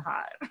sexual and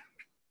hot.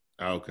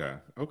 Okay.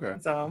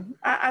 So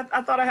I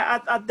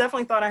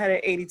definitely thought I had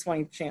an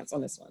 80-20 chance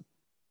on this one.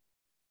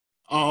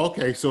 Oh,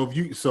 okay. So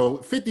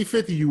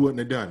 50-50, you wouldn't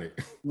have done it.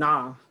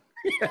 Nah.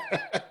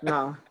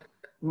 Nah.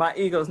 My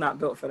ego's not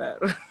built for that.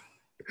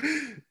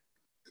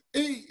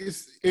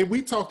 And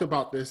we talked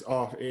about this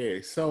off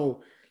air.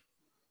 So,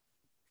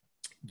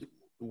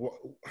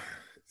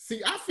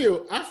 see, I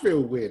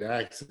feel weird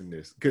asking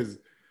this because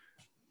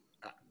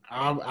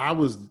now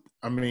I'm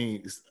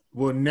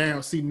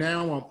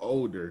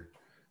older,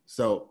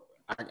 so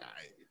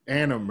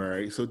and I'm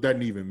married, so it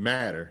doesn't even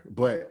matter.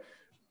 But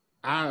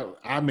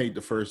I made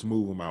the first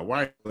move with my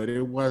wife, but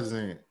it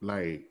wasn't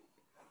like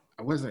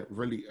I wasn't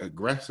really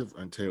aggressive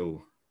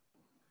until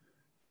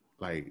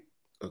like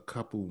a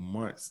couple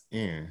months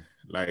in.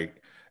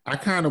 Like I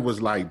kind of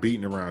was like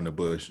beating around the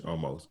bush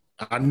almost.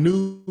 I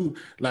knew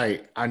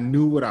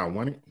what I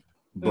wanted,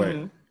 but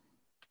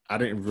I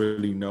didn't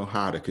really know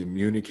how to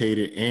communicate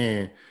it,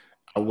 and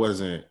I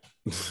wasn't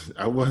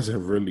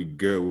really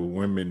good with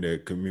women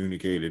that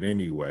communicated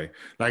anyway.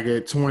 Like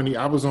at 20,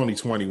 I was only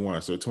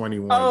 21, so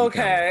 21.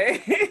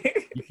 Okay.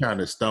 You kind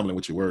of stumbling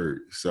with your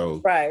words.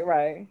 So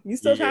right. You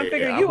still trying to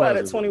figure you out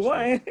at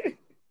 21.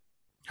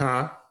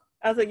 Huh?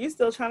 I was like, you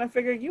still trying to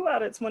figure you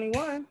out at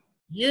 21.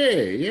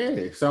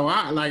 Yeah. So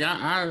I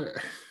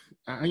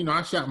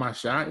shot my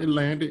shot, it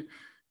landed,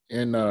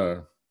 and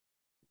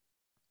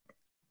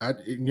I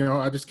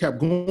just kept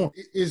going.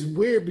 It's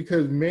weird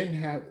because men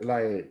have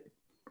like,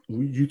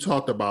 you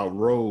talked about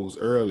roles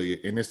earlier,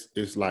 and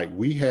it's like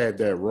we had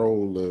that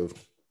role of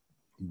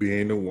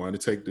being the one to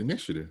take the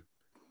initiative.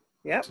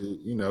 Yep.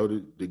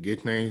 To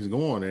get things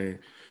going. And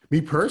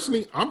me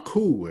personally, I'm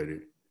cool with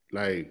it.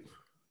 Like,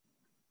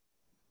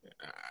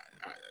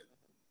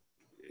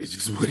 it's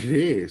just what it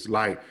is.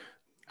 Like,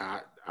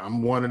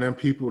 I'm one of them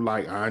people,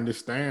 like, I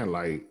understand,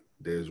 like,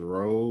 there's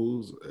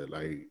roles,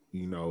 like,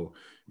 men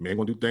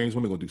gonna do things,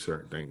 women gonna do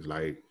certain things.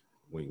 Like,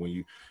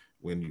 when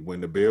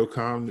the bill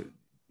comes,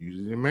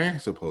 usually the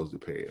man's supposed to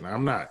pay it. And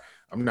I'm not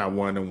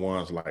one of them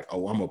ones like,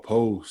 oh, I'm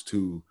opposed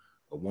to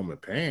a woman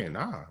paying.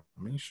 Nah, I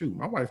mean, shoot,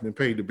 my wife been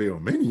paid the bill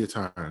many a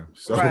time.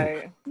 So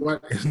Right.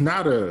 but it's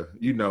not a,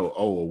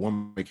 oh, a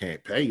woman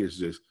can't pay. It's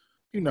just,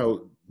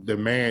 the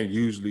man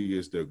usually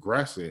is the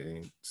aggressor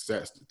and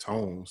sets the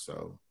tone.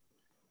 So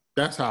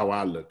that's how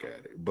I look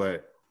at it.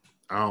 But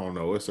I don't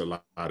know. It's a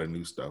lot of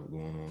new stuff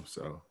going on.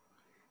 So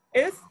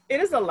it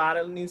is a lot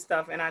of new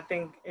stuff, and I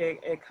think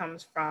it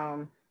comes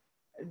from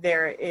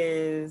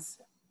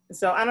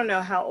so I don't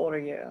know, how old are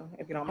you,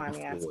 if you don't mind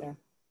me asking?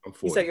 I'm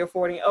 40. You said you're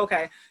 40.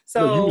 Okay.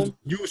 So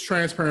you was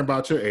transparent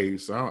about your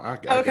age, so I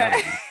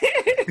okay.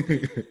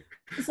 got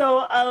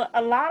So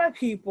a lot of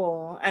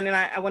people, and then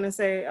I want to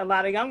say a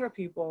lot of younger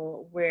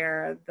people,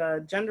 where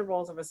the gender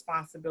roles and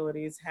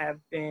responsibilities have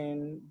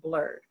been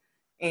blurred.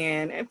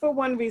 And for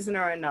one reason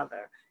or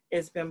another,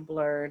 it's been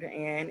blurred.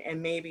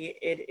 And maybe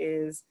it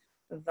is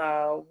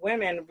the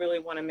women really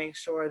want to make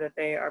sure that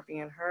they are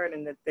being heard,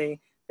 and that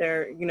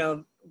they're,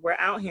 we're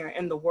out here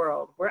in the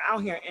world. We're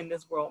out here in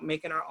this world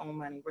making our own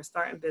money. We're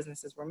starting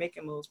businesses. We're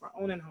making moves. We're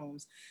owning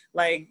homes.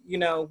 Like,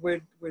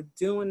 we're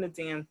doing the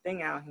damn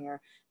thing out here.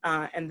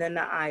 And then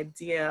the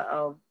idea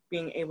of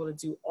being able to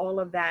do all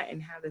of that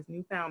and have this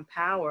newfound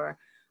power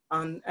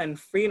and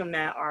freedom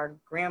that our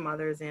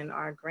grandmothers and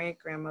our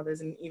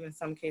great-grandmothers, and even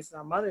some cases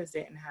our mothers,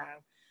 didn't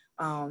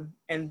have.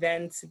 And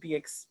then to be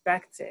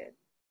expected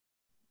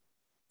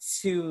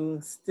to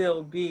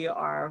still be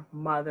our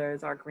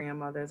mothers, our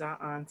grandmothers,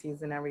 our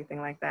aunties, and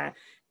everything like that,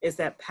 is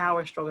that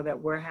power struggle that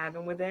we're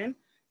having within.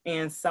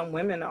 And some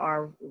women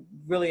are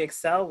really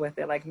excel with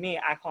it. Like me,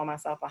 I call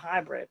myself a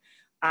hybrid.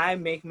 I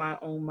make my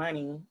own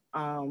money.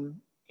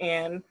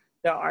 And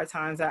there are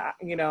times that,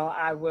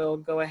 I will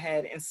go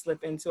ahead and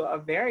slip into a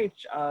very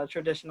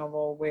traditional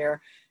role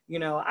where,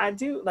 I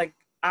do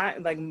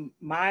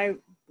my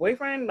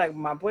boyfriend,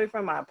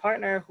 my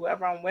partner,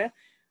 whoever I'm with,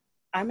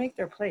 I make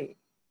their plate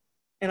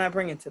and I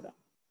bring it to them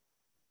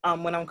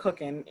when I'm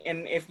cooking.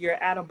 And if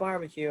you're at a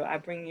barbecue, I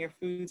bring your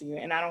food to you,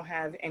 and I don't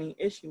have any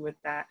issue with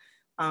that.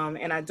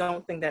 And I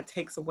don't think that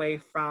takes away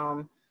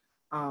from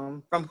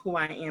who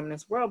I am in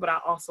this world, but I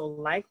also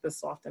like the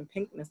soft and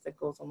pinkness that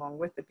goes along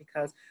with it,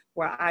 because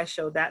where I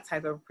show that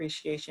type of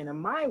appreciation in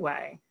my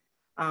way,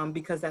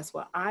 because that's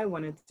what I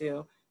want to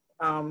do.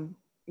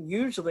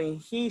 Usually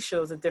he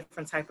shows a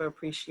different type of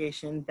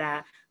appreciation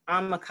that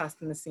I'm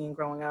accustomed to seeing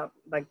growing up,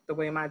 like the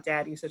way my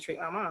dad used to treat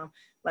my mom.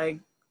 Like,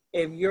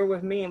 if you're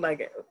with me,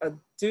 like a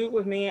dude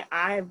with me,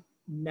 I've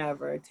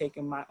never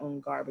taken my own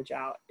garbage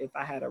out if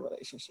I had a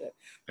relationship.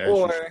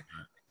 Or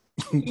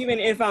even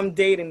if I'm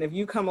dating, if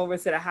you come over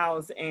to the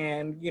house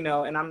and,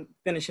 and I'm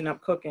finishing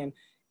up cooking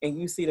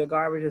and you see the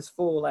garbage is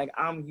full, like,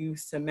 I'm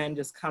used to men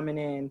just coming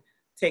in,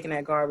 taking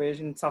that garbage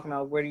and talking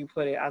about, where do you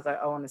put it? I was like,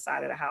 oh, on the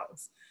side of the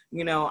house.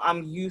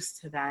 I'm used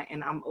to that,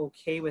 and I'm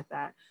okay with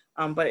that.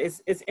 But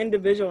it's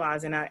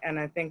individualized. And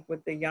I think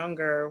with the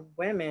younger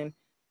women,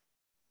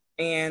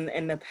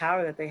 and the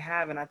power that they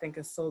have, and I think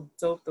it's so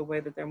dope the way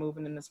that they're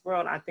moving in this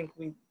world. I think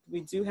we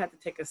do have to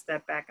take a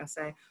step back and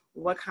say,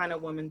 what kind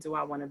of woman do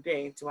I want to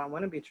be? Do I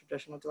want to be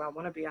traditional? Do I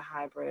want to be a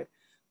hybrid?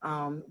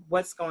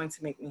 What's going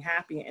to make me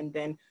happy? And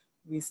then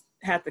we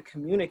have to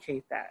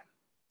communicate that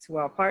to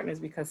our partners,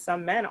 because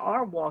some men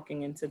are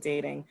walking into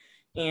dating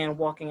and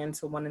walking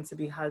into wanting to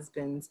be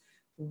husbands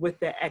with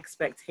the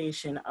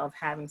expectation of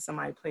having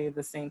somebody play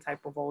the same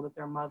type of role that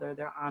their mother,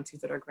 their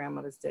aunties, or their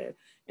grandmothers did.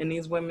 And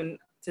these women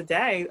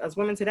today,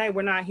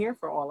 we're not here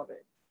for all of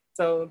it.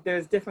 So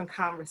there's different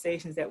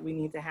conversations that we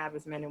need to have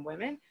as men and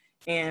women.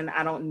 And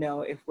I don't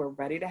know if we're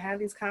ready to have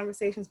these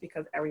conversations,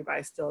 because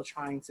everybody's still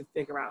trying to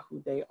figure out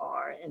who they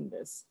are in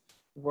this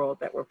world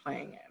that we're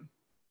playing in.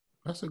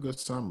 That's a good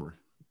summary.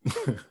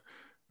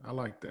 I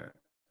like that.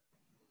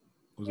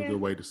 It was a good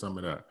way to sum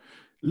it up.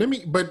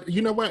 But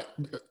you know what?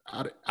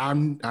 I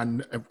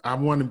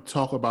want to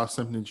talk about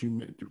something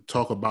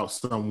that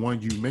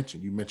someone you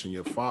mentioned. You mentioned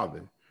your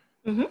father.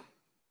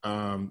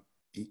 Mm-hmm.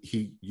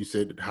 You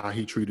said how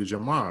he treated your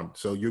mom.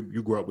 So you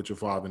grew up with your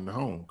father in the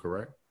home,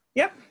 correct?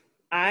 Yep.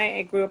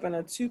 I grew up in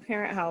a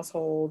 2-parent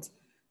household.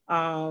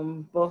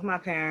 Both my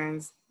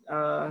parents,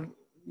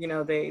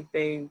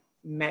 they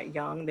met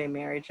young, they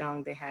married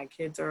young, they had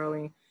kids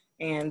early,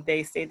 and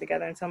they stayed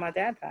together until my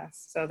dad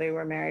passed. So they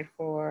were married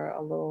for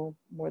a little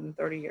more than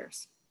 30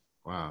 years.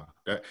 Wow.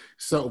 And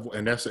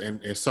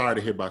sorry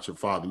to hear about your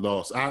father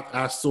loss. I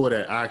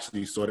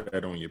actually saw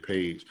that on your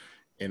page,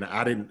 and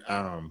I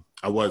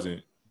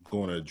wasn't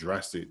going to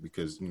address it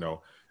because,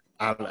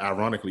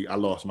 ironically, I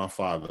lost my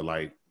father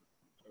like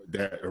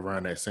that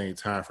around that same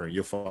time frame.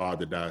 Your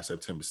father died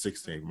September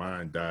 16th.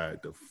 Mine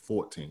died the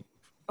 14th.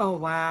 Oh,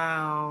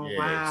 wow. Yeah,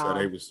 wow. So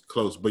they was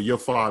close. But your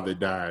father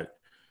died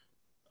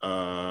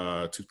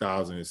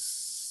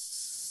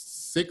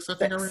 2006, I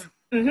think.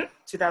 Mm-hmm.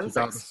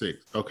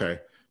 2006. Okay.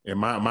 And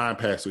mine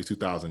passed away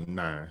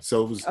 2009.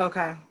 So it was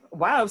okay.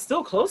 Wow, it was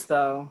still close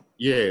though.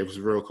 Yeah, it was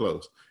real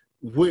close.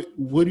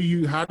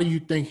 How do you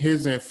think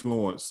his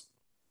influence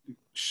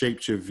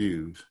shaped your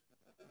views?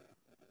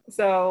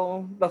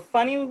 So the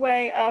funny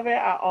way of it,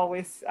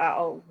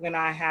 when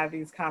I have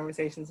these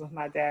conversations with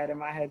my dad in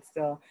my head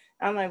still,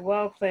 I'm like,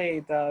 well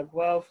played, Doug,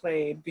 well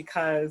played,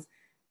 because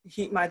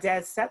my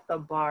dad set the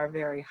bar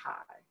very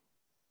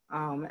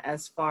high,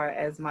 as far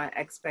as my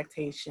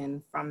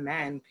expectation from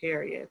men,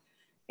 period.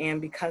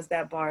 And because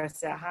that bar is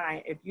set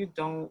high, if you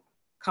don't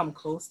come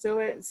close to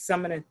it,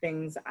 some of the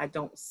things I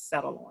don't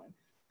settle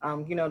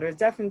on. There's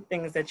definitely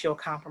things that you'll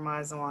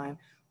compromise on,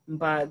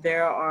 but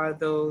there are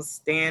those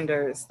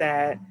standards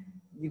that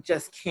you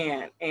just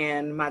can't.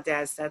 And my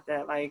dad said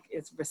that, like,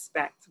 it's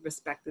respect.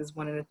 Respect is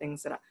one of the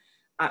things that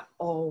I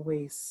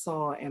always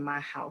saw in my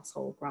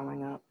household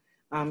growing up.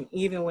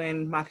 Even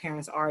when my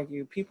parents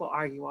argue, people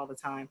argue all the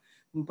time,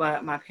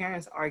 but my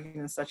parents argued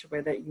in such a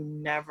way that you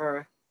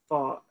never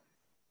thought,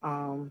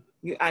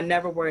 I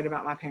never worried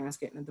about my parents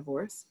getting a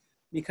divorce,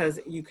 because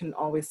you can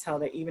always tell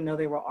that even though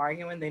they were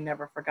arguing, they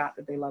never forgot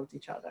that they loved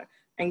each other.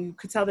 And you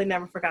could tell they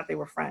never forgot they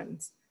were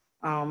friends.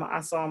 I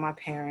saw my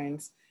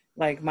parents,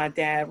 like, my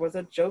dad was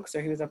a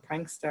jokester, he was a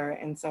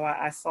prankster. And so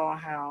I saw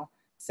how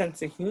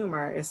sense of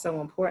humor is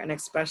so important,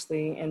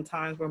 especially in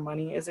times where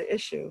money is an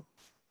issue.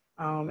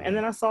 And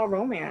then I saw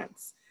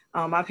romance.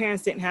 My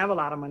parents didn't have a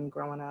lot of money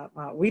growing up.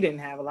 We didn't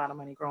have a lot of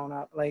money growing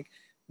up. Like,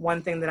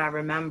 one thing that I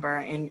remember,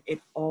 and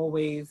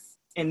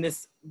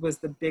this was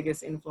the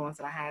biggest influence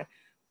that I had.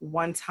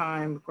 One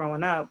time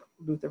growing up,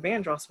 Luther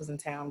Vandross was in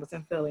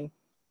Philly.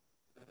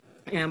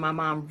 And my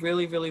mom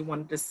really, really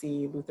wanted to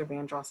see Luther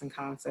Vandross in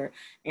concert.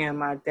 And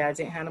my dad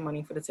didn't have the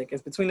money for the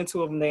tickets. Between the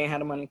two of them, they didn't have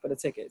the money for the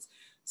tickets.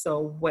 So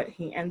what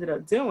he ended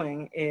up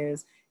doing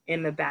is,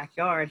 in the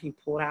backyard, he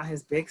pulled out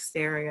his big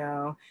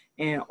stereo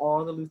and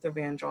all the Luther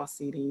Vandross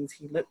CDs.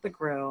 He lit the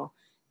grill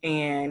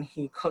and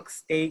he cooked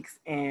steaks,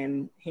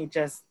 and he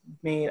just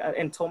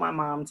and told my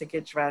mom to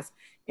get dressed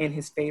in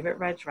his favorite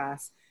red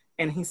dress.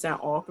 And he sent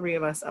all three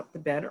of us up to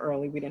bed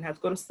early. We didn't have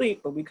to go to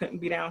sleep, but we couldn't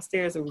be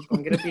downstairs. We was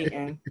going to get a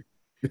beating.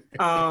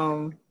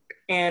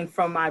 And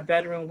from my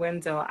bedroom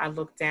window, I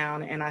looked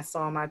down and I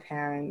saw my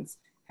parents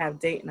have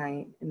date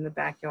night in the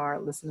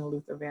backyard, listening to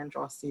Luther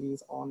Vandross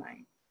CDs all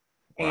night.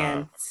 Wow.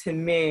 And to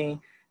me,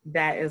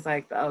 that is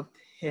like the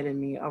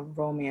epitome of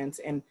romance.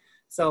 And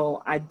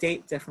so I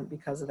date different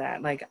because of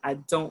that. Like, I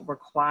don't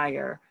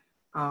require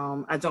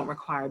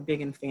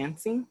big and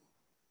fancy.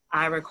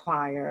 I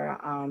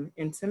require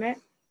intimate,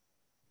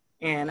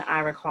 and I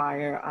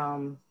require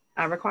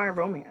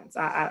romance.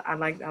 I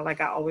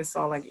always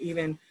saw, like,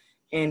 even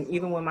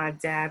when my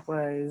dad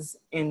was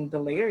in the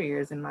later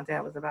years and my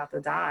dad was about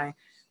to die,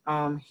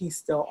 he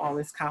still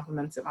always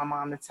complimented my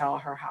mom to tell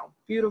her how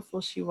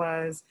beautiful she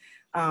was.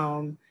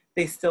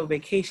 They still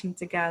vacationed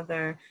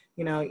together,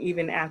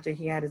 even after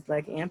he had his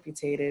leg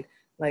amputated.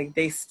 Like,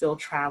 they still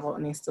traveled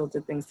and they still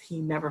did things. He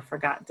never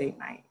forgot date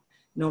night.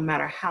 No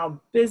matter how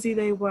busy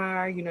they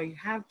were, you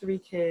have 3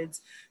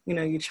 kids,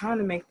 you're trying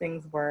to make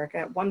things work.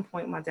 At one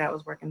point, my dad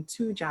was working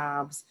 2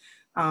 jobs.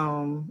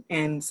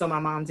 And so my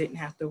mom didn't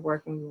have to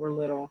work when we were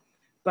little,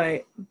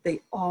 but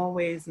they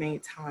always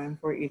made time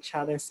for each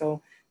other.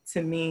 So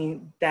to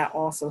me, that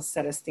also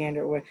set a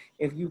standard where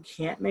if you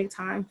can't make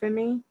time for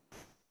me,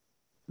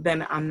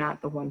 then I'm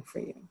not the one for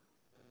you.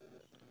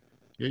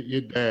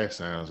 Your dad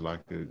sounds like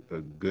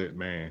a good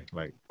man.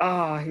 Like,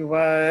 oh, he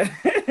was.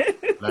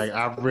 Like,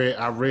 I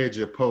read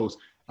your post.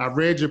 I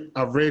read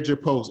your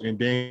post, and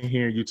then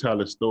hearing you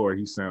tell a story,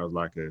 he sounds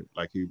like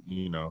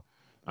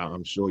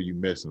I'm sure you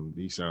miss him.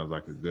 He sounds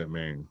like a good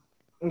man.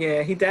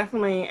 Yeah, he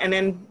definitely. And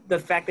then the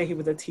fact that he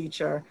was a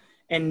teacher,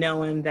 and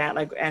knowing that,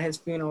 like, at his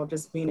funeral,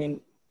 just being in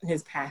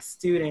his past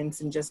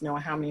students and just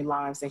knowing how many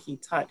lives that he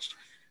touched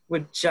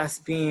with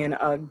just being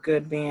a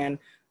good man.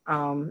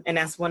 And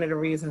that's one of the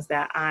reasons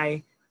that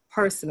I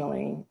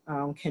personally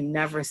can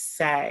never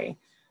say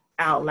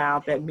out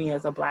loud that me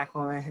as a Black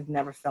woman has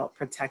never felt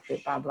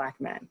protected by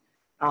Black men.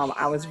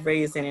 I was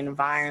raised in an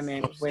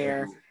environment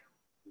where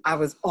I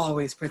was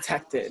always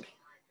protected.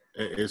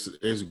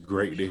 It's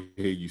great to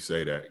hear you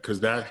say that,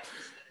 because I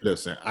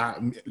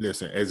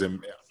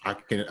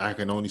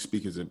can only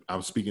speak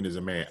I'm speaking as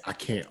a man. I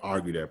can't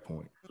argue that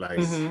point. Like,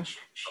 I'm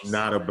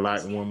not a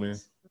Black woman,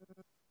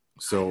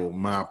 so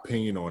my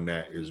opinion on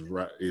that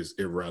is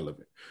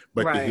irrelevant.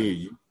 But to hear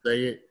you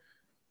say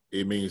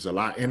it means a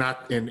lot.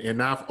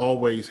 And I've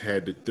always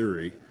had the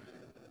theory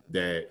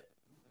that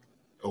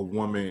a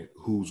woman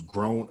who's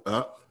grown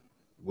up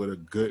with a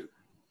good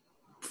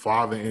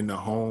father in the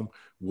home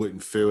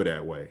wouldn't feel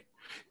that way.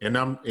 And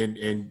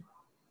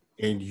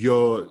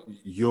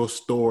your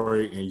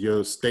story and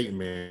your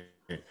statement,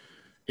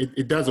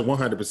 it doesn't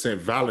 100%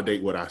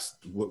 validate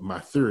what my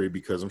theory,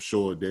 because I'm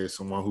sure there's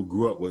someone who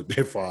grew up with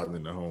their father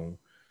in the home,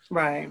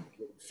 right,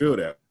 feel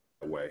that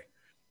way.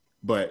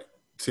 But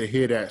to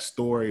hear that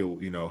story,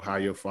 how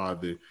your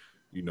father,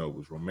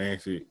 was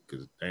romantic,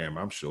 because damn,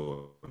 I'm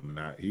sure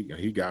not.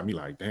 He got me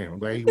like, damn, I'm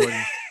glad he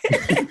wasn't.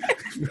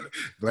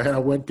 Glad I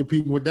wasn't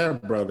competing with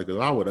that brother, because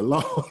I would have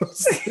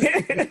lost.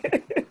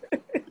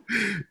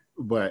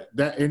 But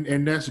that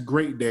and that's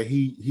great that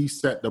he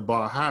set the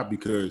bar high,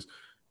 because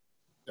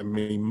I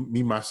mean,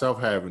 me myself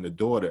having a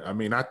daughter, I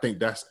mean, I think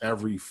that's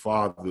every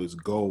father's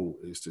goal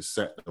is to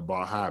set the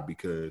bar high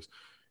because,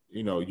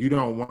 you know, you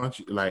don't want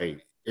you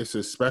like it's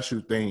a special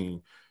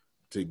thing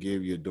to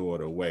give your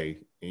daughter away,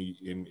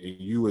 and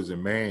you as a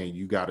man,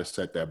 you got to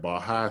set that bar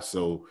high.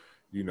 So,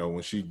 you know,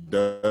 when she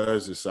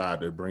does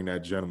decide to bring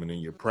that gentleman in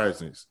your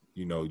presence,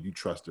 you know, you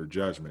trust her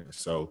judgment.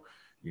 So,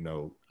 you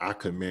know, I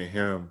commend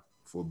him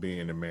for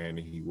being the man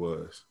that he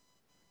was.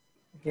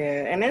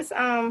 Yeah, and it's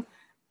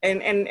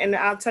and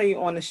I'll tell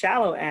you on the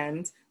shallow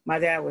end, my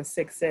dad was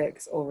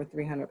 6'6", over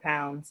 300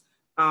 pounds.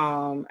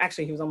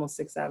 Actually, he was almost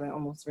 6'7",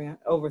 almost 300,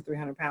 over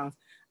 300 pounds.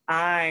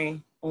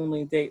 I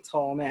only date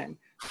tall men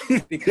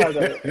because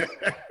of it.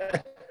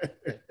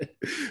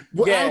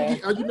 Well,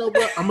 Yeah. you know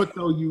what? I'm gonna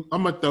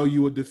throw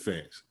you a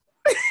defense.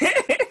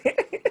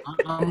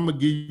 I'm gonna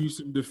give you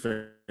some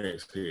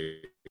defense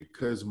here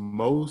because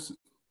most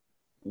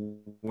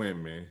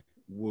women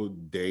will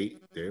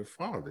date their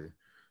father.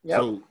 Yep.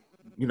 So,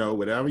 you know,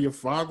 whatever your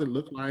father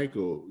looked like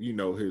or, you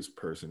know, his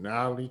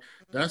personality,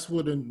 that's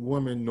what a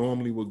woman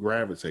normally would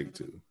gravitate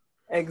to.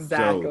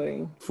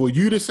 Exactly. So for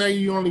you to say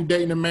you only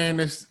dating a man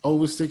that's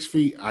over 6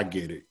 feet, I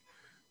get it.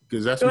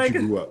 Because that's what you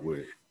grew up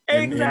with.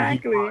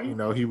 Exactly. And he, you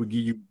know, he would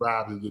give you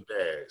vibes of your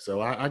dad.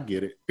 So I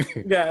get it.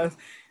 Yes.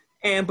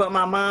 But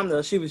my mom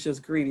though, she was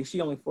just greedy.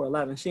 She only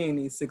 4'11". She ain't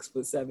need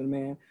 6'7",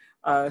 man.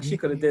 She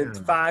could have did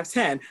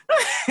 5'10".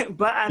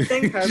 But I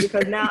thank her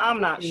because now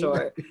I'm not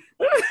short.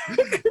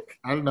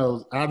 I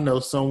know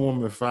some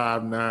woman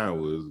 5'9"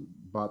 was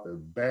about to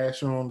bash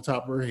her on the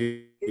top of her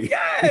head.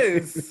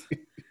 Yes.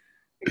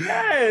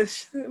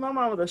 Yes. My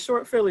mom was a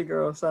short Philly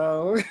girl,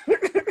 so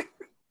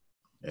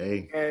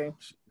hey.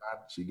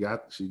 She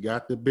got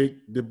the big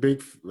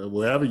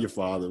wherever your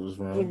father was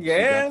from. Yeah.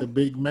 She got the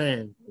big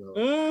man. So.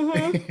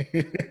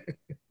 Mm-hmm.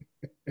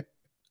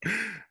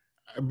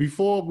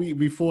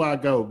 Before I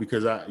go,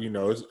 because I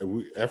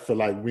feel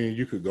like me and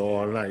you could go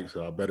all night,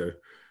 so I better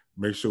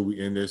make sure we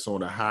end this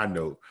on a high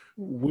note.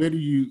 Where do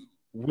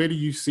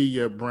you see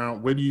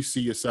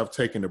yourself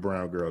taking the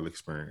brown girl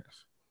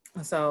experience?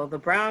 So the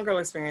brown girl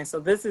experience.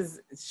 So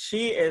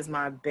she is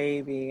my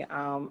baby.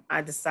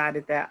 I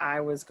decided that I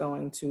was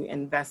going to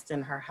invest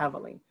in her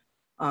heavily.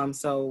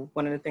 So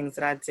one of the things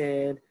that I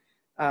did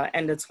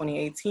end of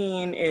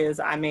 2018 is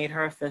I made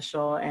her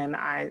official and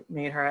I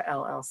made her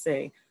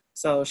LLC.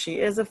 So she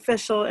is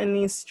official in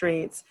these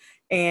streets.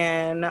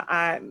 And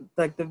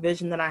the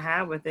vision that I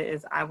have with it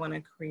is I want to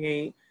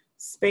create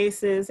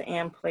spaces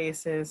and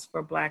places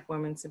for Black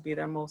women to be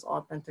their most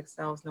authentic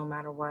selves, no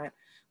matter what.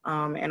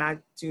 And I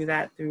do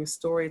that through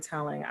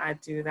storytelling. I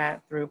do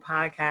that through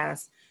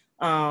podcasts.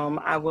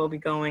 I will be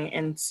going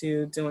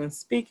into doing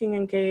speaking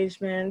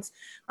engagements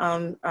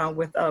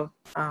with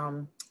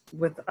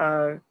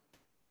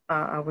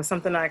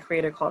something that I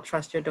created called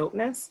Trust Your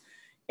Dopeness.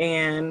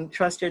 And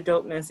Trust Your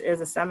Dopeness is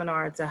a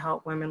seminar to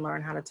help women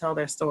learn how to tell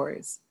their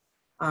stories.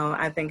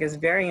 I think it's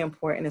very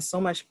important. There's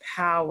so much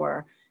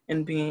power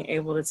in being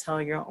able to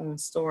tell your own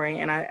story.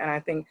 And I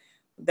think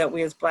that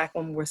we as Black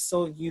women, we're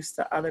so used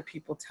to other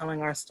people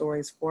telling our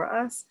stories for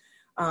us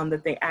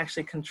that they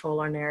actually control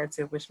our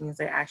narrative, which means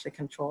they actually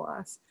control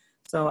us.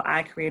 So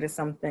I created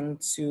something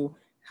to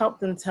help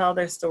them tell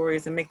their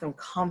stories and make them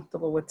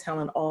comfortable with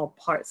telling all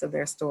parts of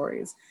their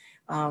stories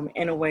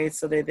in a way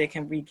so that they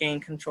can regain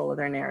control of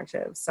their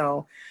narrative.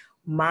 So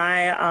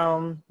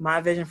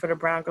my vision for the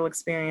Brown Girl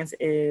Experience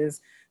is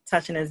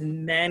touching as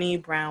many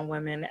brown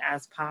women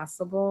as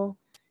possible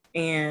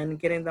and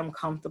getting them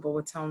comfortable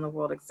with telling the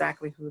world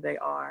exactly who they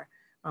are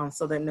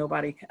so that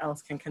nobody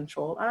else can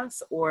control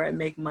us or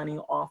make money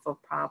off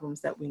of problems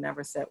that we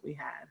never said we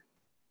had.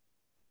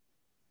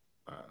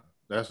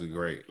 That's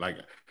great. Like,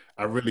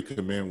 I really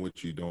commend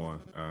what you're doing.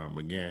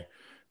 Again,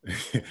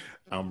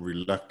 I'm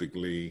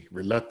reluctantly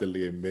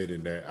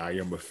admitting that I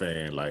am a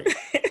fan. Like,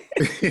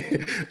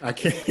 I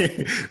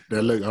can't. Now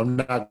look, I'm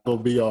not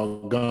gonna be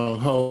all gung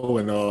ho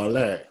and all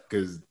that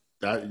because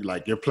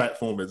like your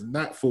platform is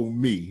not for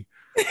me.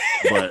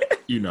 But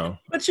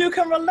but you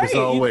can relate. It's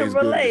always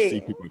good to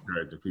see people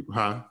encourage people,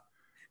 huh?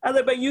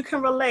 But you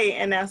can relate,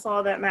 and that's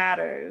all that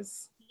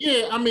matters.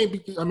 Yeah, I mean,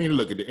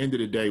 look. At the end of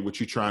the day, what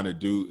you're trying to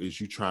do is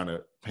you're trying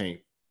to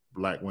paint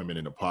Black women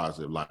in a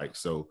positive light.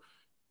 So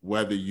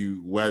whether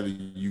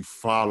you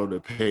follow the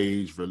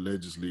page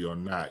religiously or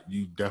not,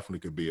 you definitely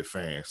could be a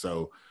fan.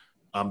 So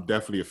I'm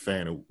definitely a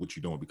fan of what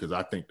you're doing because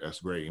I think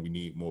that's great, and we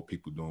need more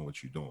people doing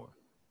what you're doing.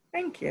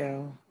 Thank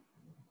you.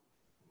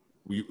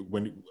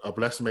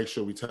 Let's make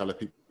sure we tell the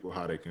people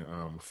how they can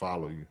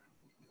follow you.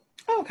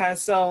 Okay,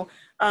 so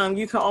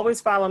you can always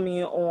follow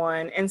me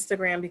on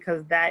Instagram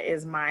because that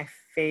is my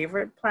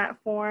favorite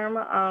platform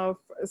of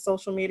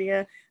social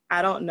media.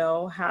 I don't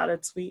know how to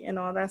tweet and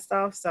all that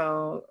stuff,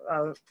 so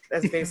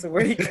that's basically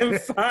where you can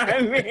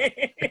find me.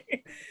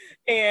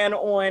 And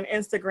on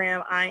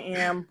Instagram, I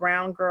am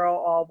Brown Girl,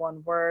 all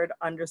one word,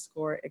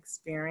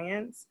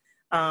 _experience.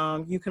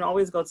 You can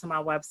always go to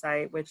my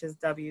website, which is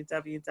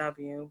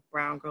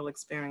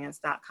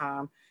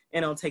www.browngirlexperience.com,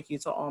 and it'll take you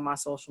to all my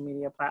social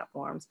media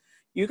platforms.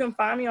 You can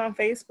find me on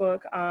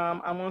Facebook.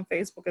 I'm on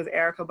Facebook as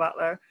Erica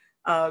Butler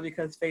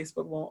because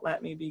Facebook won't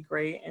let me be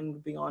great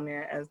and be on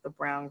there as the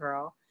brown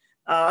girl.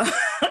 But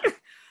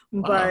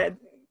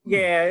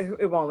yeah,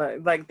 it won't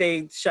let, like,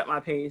 they shut my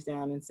page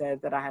down and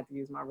said that I had to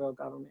use my real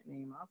government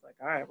name. I was like,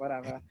 all right,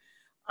 whatever.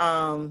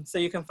 So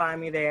you can find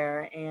me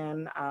there.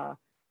 And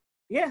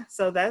yeah,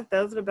 so those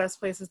are the best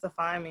places to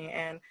find me.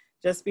 And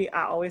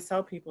I always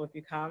tell people, if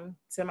you come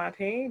to my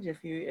page,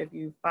 if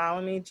you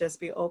follow me, just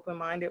be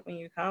open-minded when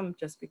you come,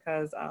 just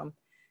because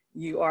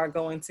you are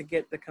going to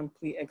get the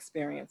complete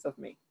experience of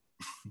me.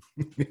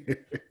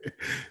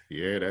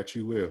 Yeah, that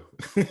you will.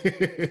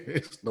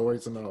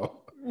 Stories and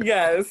all.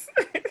 Yes.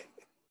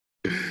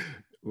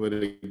 But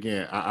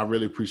again, I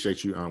really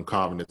appreciate you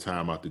carving the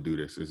time out to do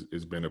this.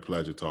 It's been a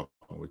pleasure talking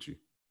with you.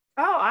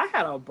 Oh, I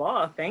had a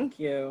ball. Thank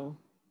you.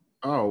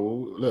 Oh,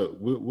 well, look,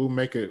 we'll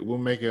make it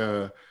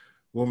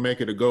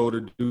a goal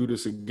to do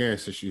this again,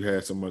 since you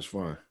had so much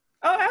fun.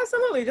 Oh,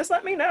 absolutely. Just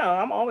let me know.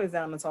 I'm always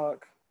down to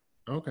talk.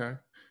 Okay.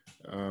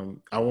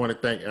 I want to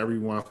thank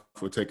everyone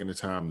for taking the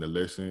time to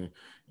listen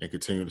and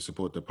continue to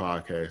support the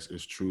podcast.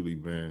 It's truly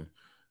been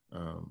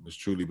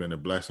a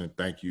blessing.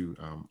 Thank you.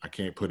 I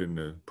can't put in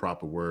the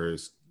proper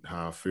words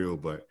how I feel,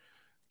 but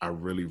I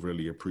really,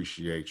 really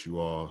appreciate you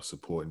all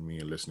supporting me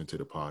and listening to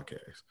the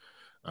podcast.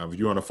 If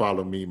you want to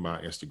follow me,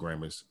 my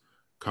Instagram is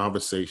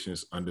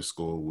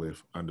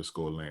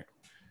conversations_with_lamp.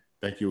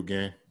 Thank you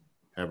again.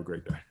 Have a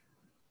great day.